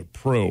made it as a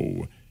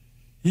pro.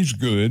 He's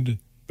good,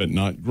 but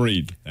not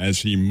great, as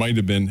he might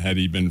have been had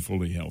he been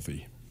fully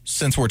healthy.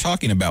 Since we're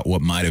talking about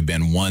what might have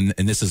been one,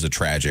 and this is a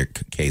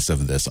tragic case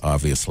of this,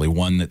 obviously,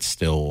 one that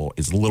still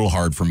is a little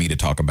hard for me to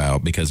talk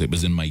about because it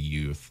was in my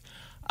youth.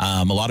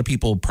 A lot of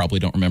people probably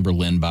don't remember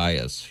Len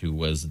Bias, who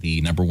was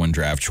the #1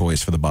 draft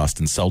choice for the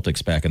Boston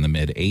Celtics back in the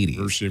mid-'80s.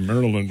 University of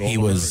Maryland. He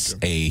was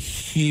a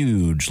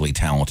hugely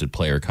talented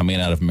player coming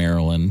out of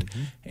Maryland.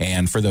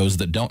 And for those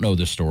that don't know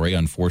the story,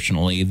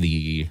 unfortunately,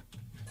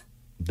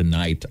 the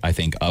night, I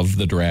think, of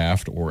the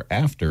draft or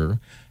after,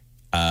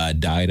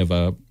 died of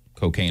a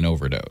cocaine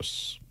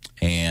overdose.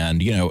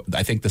 And,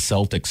 I think the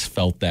Celtics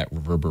felt that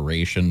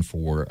reverberation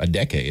for a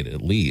decade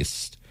at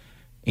least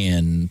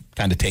in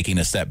kind of taking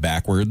a step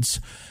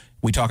backwards.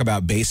 We talk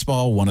about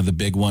baseball. One of the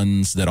big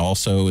ones that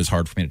also is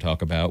hard for me to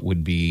talk about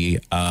would be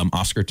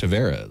Oscar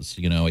Taveras,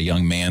 a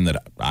young man that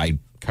I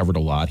covered a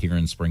lot here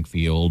in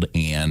Springfield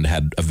and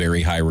had a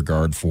very high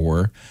regard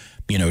for,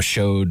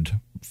 showed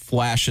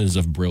flashes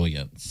of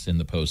brilliance in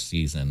the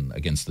postseason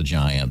against the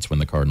Giants when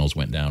the Cardinals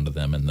went down to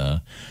them in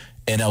the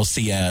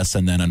NLCS,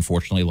 and then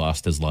unfortunately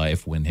lost his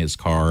life when his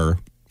car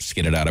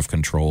skidded out of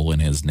control in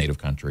his native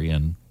country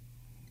and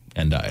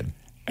died.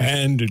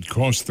 And it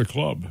cost the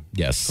club.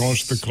 Yes.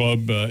 Cost the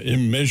club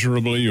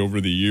immeasurably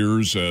over the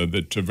years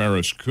that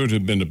Taveras could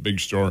have been a big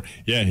star.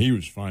 Yeah, he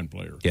was a fine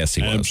player. Yes,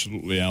 he was.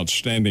 Absolutely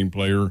outstanding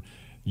player.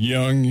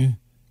 Young,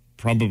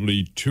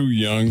 probably too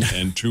young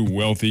and too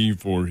wealthy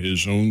for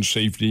his own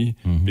safety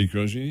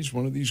because he's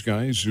one of these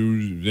guys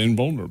who's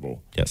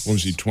invulnerable. Yes. What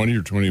was he, 20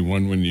 or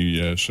 21 when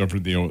he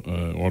suffered the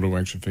auto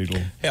accident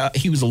fatal? Yeah,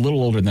 he was a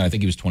little older than that. I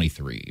think he was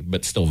 23,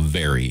 but still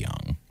very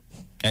young.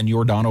 And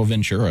Yordano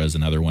Ventura is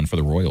another one for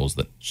the Royals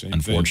that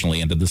unfortunately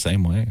ended the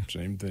same way.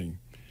 Same thing.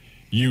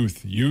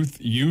 Youth,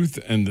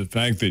 and the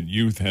fact that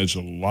youth has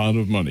a lot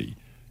of money.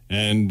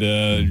 And,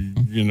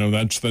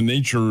 that's the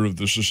nature of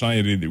the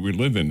society that we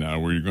live in now,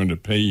 where you're going to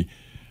pay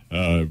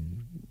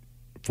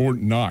Fort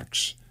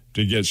Knox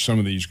to get some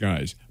of these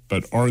guys.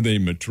 But are they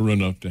mature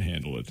enough to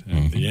handle it?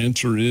 And the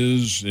answer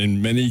is,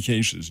 in many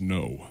cases,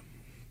 no.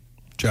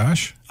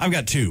 Josh? I've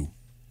got two.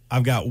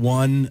 I've got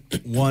one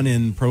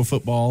in pro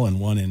football and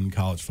one in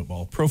college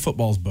football. Pro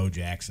football's Bo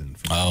Jackson.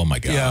 Oh my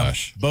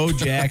gosh. Bo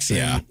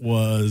Jackson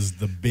was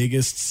the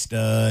biggest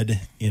stud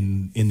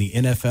in the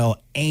NFL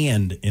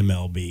and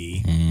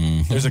MLB.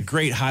 Mm-hmm. There's a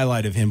great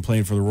highlight of him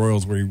playing for the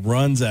Royals where he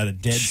runs at a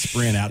dead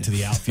sprint out to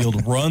the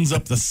outfield, runs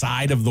up the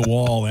side of the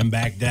wall and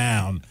back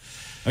down.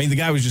 I mean, the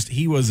guy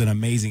he was an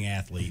amazing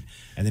athlete.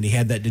 And then he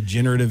had that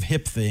degenerative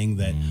hip thing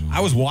that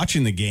I was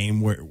watching the game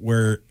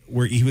where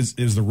it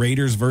was the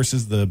Raiders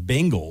versus the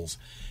Bengals,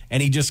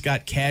 and he just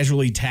got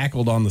casually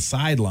tackled on the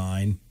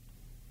sideline,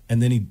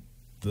 and then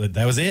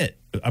that was it.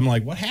 I'm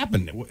like, what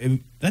happened?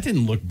 That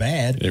didn't look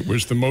bad. It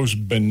was the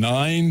most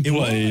benign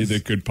play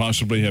that could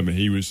possibly happen.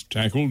 He was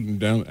tackled and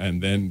down,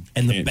 and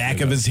the back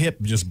of his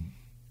hip just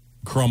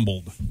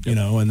crumbled,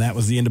 and that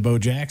was the end of Bo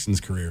Jackson's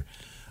career.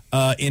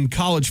 In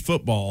college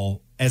football,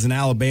 as an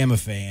Alabama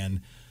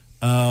fan,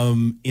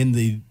 in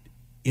the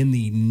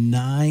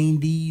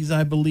 90s,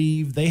 I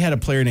believe, they had a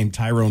player named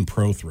Tyrone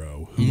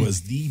Prothro who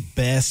was the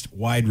best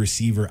wide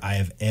receiver I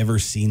have ever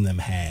seen them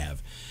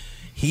have.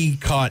 He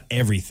caught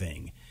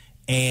everything.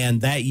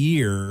 And that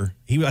year,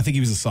 I think he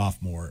was a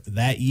sophomore.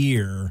 That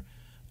year,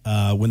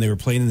 when they were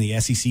playing in the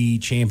SEC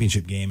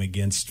championship game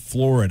against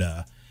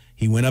Florida,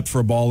 he went up for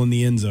a ball in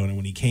the end zone, and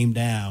when he came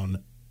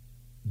down,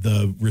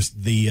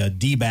 the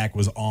D-back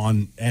was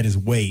on at his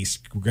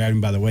waist, grabbed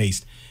him by the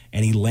waist,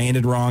 and he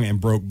landed wrong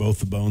and broke both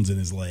the bones in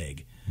his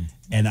leg.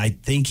 And I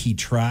think he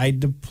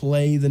tried to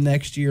play the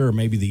next year or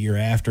maybe the year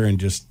after and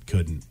just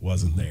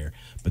wasn't there.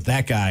 But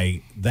that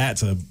guy,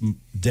 that's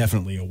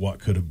definitely a what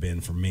could have been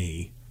for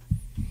me.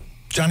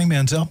 Johnny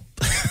Manziel.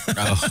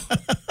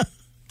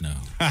 No.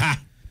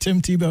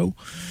 Tim Tebow.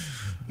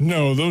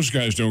 No, those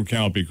guys don't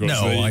count because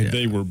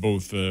they were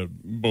both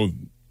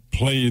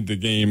played the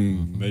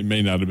game. They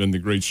may not have been the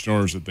great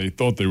stars that they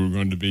thought they were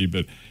going to be,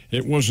 but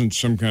it wasn't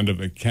some kind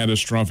of a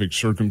catastrophic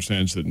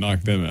circumstance that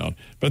knocked them out.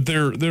 But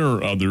there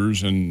are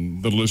others,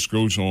 and the list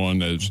goes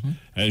on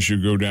as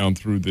you go down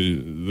through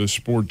the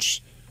sports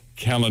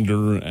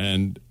calendar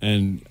and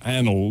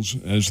annals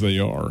as they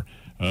are.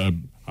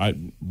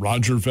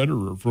 Roger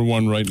Federer, for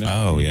one, right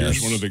now. Oh, yes.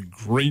 He's one of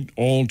the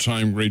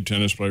all-time great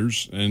tennis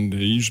players, and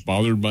he's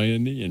bothered by a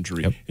knee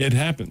injury. Yep. It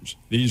happens.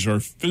 These are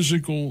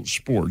physical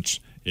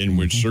sports in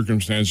which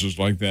circumstances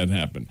like that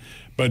happen.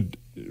 But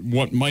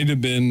what might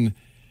have been,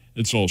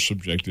 it's all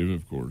subjective,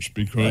 of course,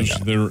 because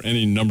there are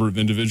any number of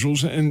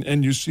individuals,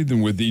 and you see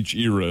them with each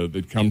era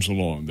that comes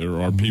along. There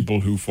are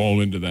people who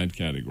fall into that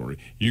category.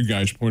 You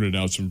guys pointed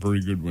out some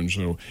very good ones.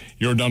 So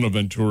Giordano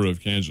Ventura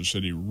of Kansas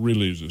City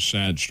really is a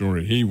sad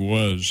story.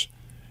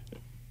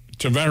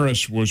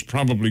 Tavares was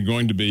probably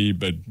going to be,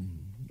 but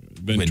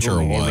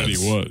Ventura already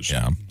was.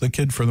 Yeah. The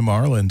kid for the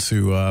Marlins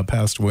who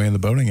passed away in the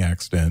boating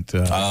accident.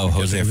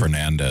 Jose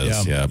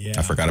Fernandez. Yeah.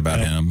 I forgot about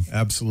him.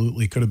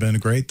 Absolutely. Could have been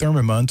great.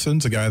 Thurman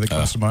Munson's a guy that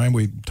comes to mind.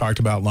 We talked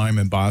about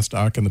Lyman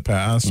Bostock in the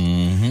past.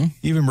 Mm-hmm.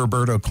 Even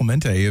Roberto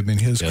Clemente. I mean,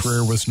 his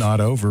career was not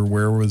over.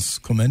 Where was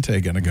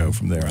Clemente going to go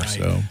from there? Right.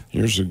 So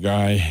here's a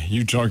guy,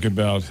 you talk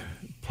about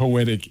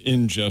poetic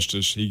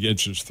injustice. He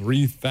gets his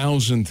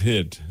 3,000th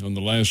hit on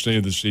the last day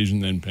of the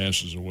season, then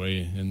passes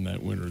away in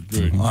that winter.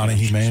 Good. On a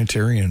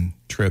humanitarian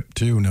trip,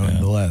 too,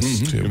 nonetheless.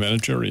 Mm-hmm.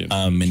 Humanitarian.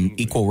 And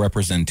equal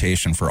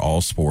representation for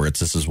all sports.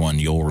 This is one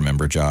you'll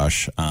remember,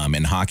 Josh,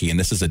 in hockey, and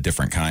this is a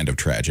different kind of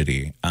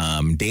tragedy.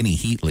 Danny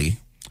Heatley,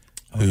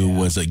 who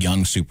was a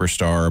young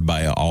superstar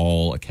by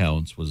all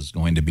accounts, was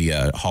going to be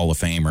a Hall of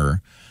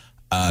Famer,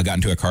 got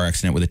into a car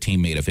accident with a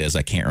teammate of his.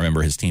 I can't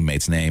remember his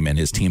teammate's name, and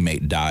his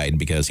teammate died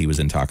because he was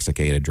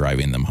intoxicated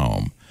driving them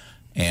home.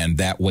 And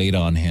that weighed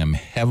on him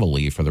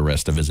heavily for the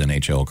rest of his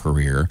NHL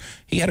career.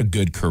 He had a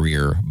good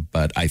career,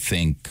 but I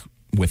think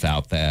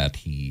without that,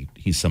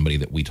 he's somebody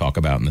that we talk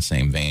about in the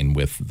same vein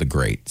with the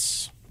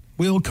greats.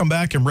 We'll come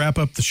back and wrap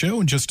up the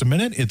show in just a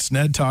minute. It's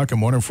Ned Talk on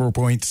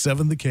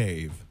 104.7 The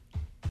Cave.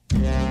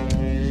 Back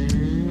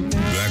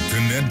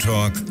to Ned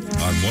Talk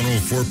on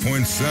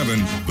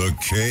 104.7 The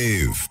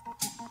Cave.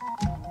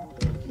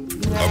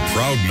 A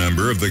proud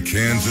member of the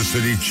Kansas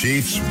City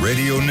Chiefs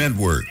radio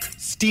network.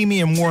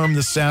 Steamy and warm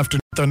this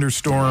afternoon.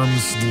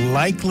 Thunderstorms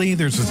likely.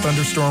 There's a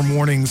thunderstorm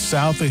warning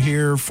south of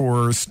here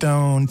for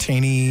Stone,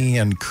 Taney,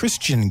 and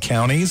Christian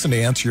counties. And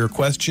to answer your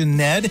question,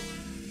 Ned,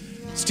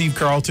 Steve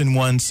Carlton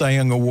won Cy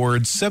Young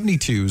Awards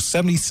 72,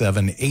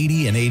 77,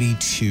 80, and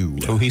 82.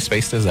 Oh, he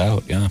spaced us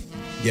out, yeah.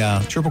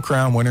 Yeah, Triple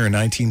Crown winner in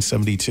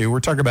 1972.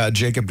 We're talking about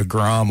Jacob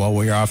deGrom while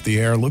we're off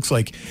the air. Looks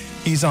like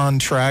he's on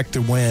track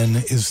to win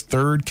his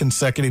third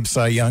consecutive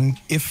Cy Young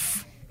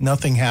if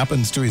nothing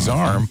happens to his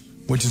arm,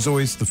 which is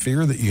always the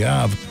fear that you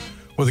have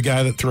with a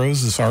guy that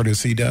throws as hard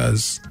as he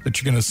does, that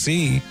you're going to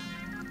see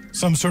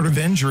some sort of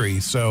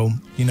injury. So,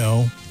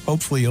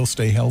 hopefully he'll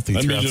stay healthy.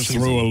 Let me just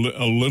throw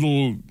a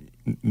little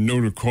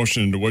note of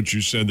caution into what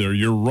you said there.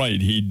 You're right.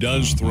 He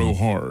does throw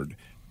hard,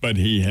 but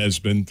he has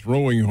been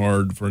throwing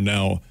hard for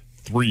now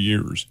 3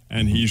 years,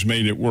 and he's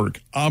made it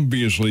work.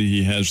 Obviously,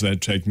 he has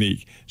that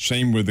technique.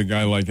 Same with a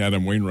guy like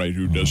Adam Wainwright,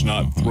 who does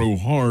not throw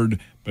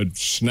hard, but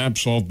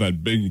snaps off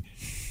that big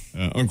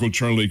Uncle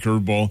Charlie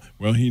curveball,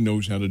 well, he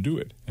knows how to do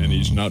it, and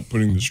he's not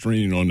putting the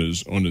strain on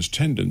his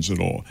tendons at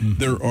all.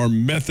 There are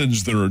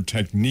methods, there are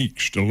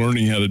techniques to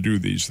learning how to do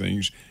these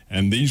things,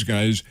 and these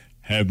guys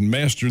have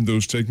mastered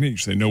those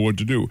techniques. They know what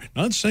to do.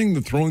 Not saying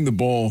that throwing the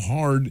ball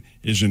hard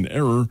is an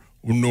error,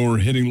 nor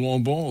hitting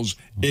long balls.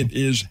 It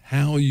is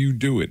how you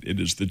do it.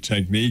 It is the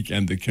technique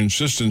and the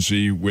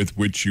consistency with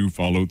which you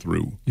follow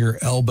through. Your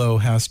elbow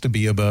has to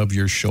be above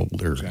your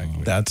shoulder.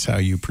 Exactly. That's how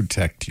you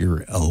protect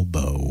your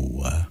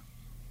elbow.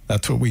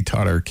 That's what we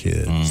taught our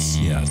kids.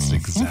 Yes,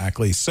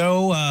 exactly.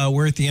 So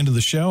we're at the end of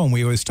the show, and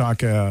we always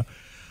talk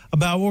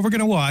about what we're going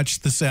to watch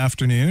this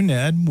afternoon.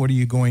 Ed, what are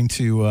you going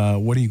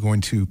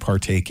to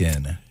partake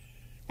in?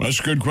 Well, that's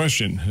a good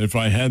question. If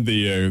I had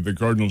the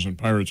Cardinals and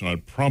Pirates,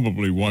 I'd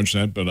probably watch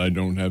that, but I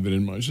don't have it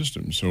in my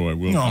system, so I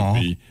will not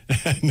be.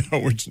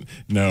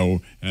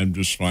 No, I'm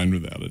just fine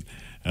without it.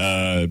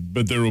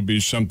 But there will be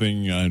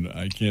something,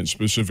 I can't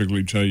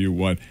specifically tell you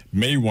what.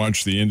 May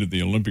watch the end of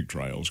the Olympic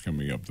trials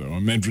coming up, though.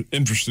 I'm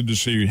interested to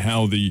see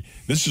how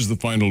this is the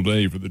final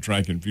day for the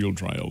track and field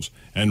trials,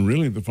 and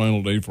really the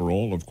final day for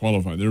all of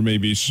qualifying. There may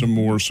be some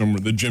more,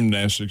 the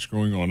gymnastics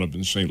going on up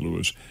in St.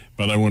 Louis,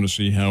 but I want to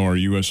see how our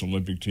U.S.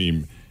 Olympic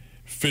team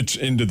fits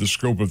into the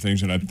scope of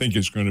things, and I think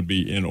it's going to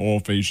be in all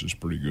phases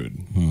pretty good.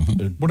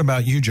 What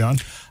about you, John?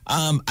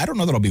 I don't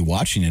know that I'll be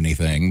watching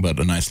anything, but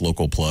a nice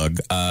local plug.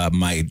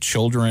 My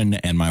children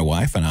and my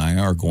wife and I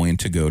are going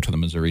to go to the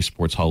Missouri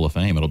Sports Hall of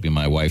Fame. It'll be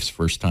my wife's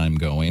first time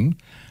going,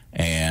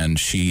 and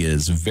she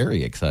is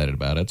very excited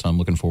about it, so I'm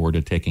looking forward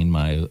to taking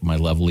my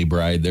lovely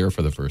bride there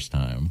for the first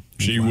time.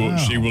 She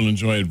will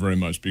enjoy it very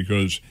much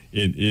because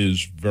it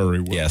is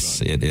very well done.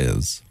 Yes, it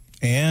is.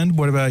 And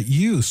what about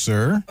you,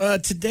 sir?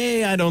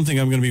 Today, I don't think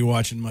I'm going to be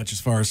watching much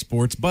as far as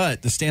sports,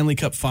 but the Stanley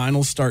Cup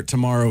Finals start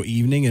tomorrow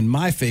evening, and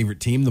my favorite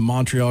team, the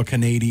Montreal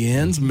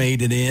Canadiens,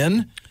 made it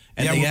in,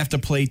 and they have to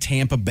play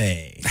Tampa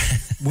Bay,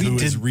 who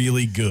is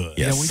really good.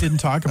 Yeah, we didn't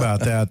talk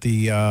about that.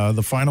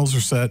 The finals are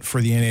set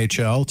for the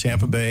NHL,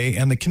 Tampa Bay,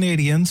 and the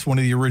Canadiens, one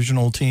of the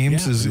original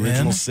teams, is the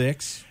original in.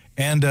 6.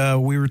 And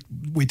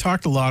we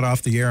talked a lot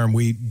off the air, and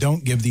we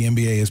don't give the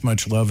NBA as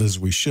much love as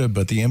we should,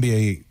 but the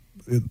NBA...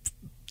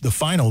 the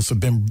finals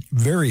have been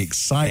very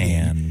exciting.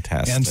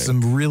 Fantastic. And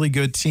some really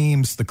good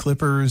teams, the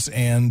Clippers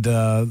and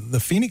the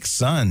Phoenix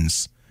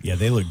Suns. Yeah,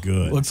 they look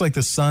good. Looks like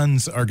the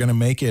Suns are going to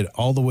make it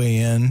all the way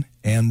in.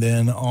 And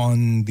then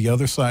on the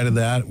other side of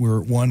that,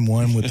 we're at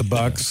 1-1 with the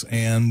Bucks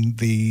and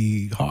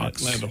the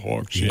Hawks. Atlanta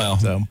Hawks, yeah. Well,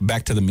 so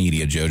back to the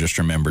media, Joe. Just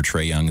remember,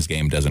 Trae Young's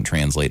game doesn't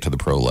translate to the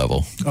pro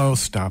level. Oh,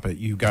 stop it,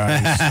 you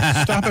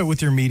guys. Stop it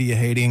with your media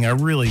hating. I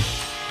really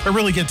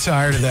get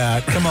tired of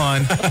that. Come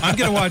on. I'm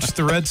going to watch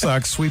the Red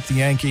Sox sweep the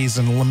Yankees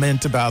and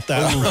lament about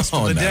that the rest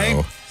of the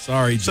day.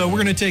 Sorry, Jim. So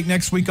we're going to take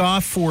next week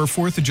off for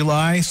 4th of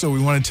July. So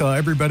we want to tell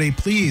everybody,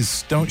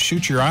 please don't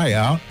shoot your eye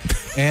out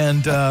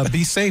and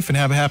be safe and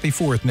have a happy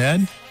 4th,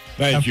 Ned.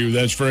 Thank you.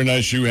 That's very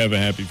nice. You have a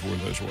happy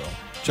 4th as well.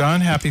 John,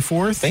 happy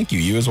 4th. Thank you.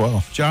 You as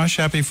well. Josh,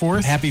 happy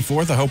 4th. Happy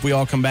 4th. I hope we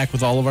all come back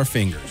with all of our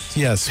fingers.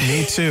 Yes,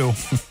 me too.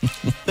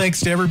 Thanks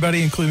to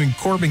everybody, including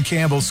Corbin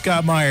Campbell,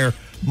 Scott Meyer,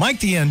 Mike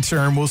the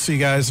intern. We'll see you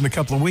guys in a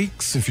couple of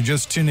weeks. If you're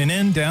just tuning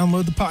in,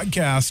 download the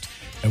podcast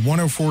at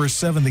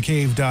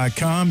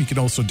 1047thecave.com. You can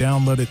also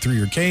download it through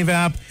your Cave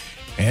app,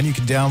 and you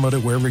can download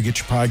it wherever you get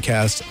your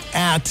podcast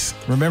at.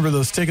 Remember,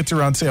 those tickets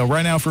are on sale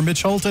right now for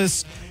Mitch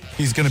Holtis.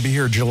 He's going to be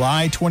here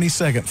July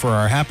 22nd for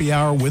our happy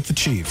hour with the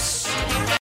Chiefs.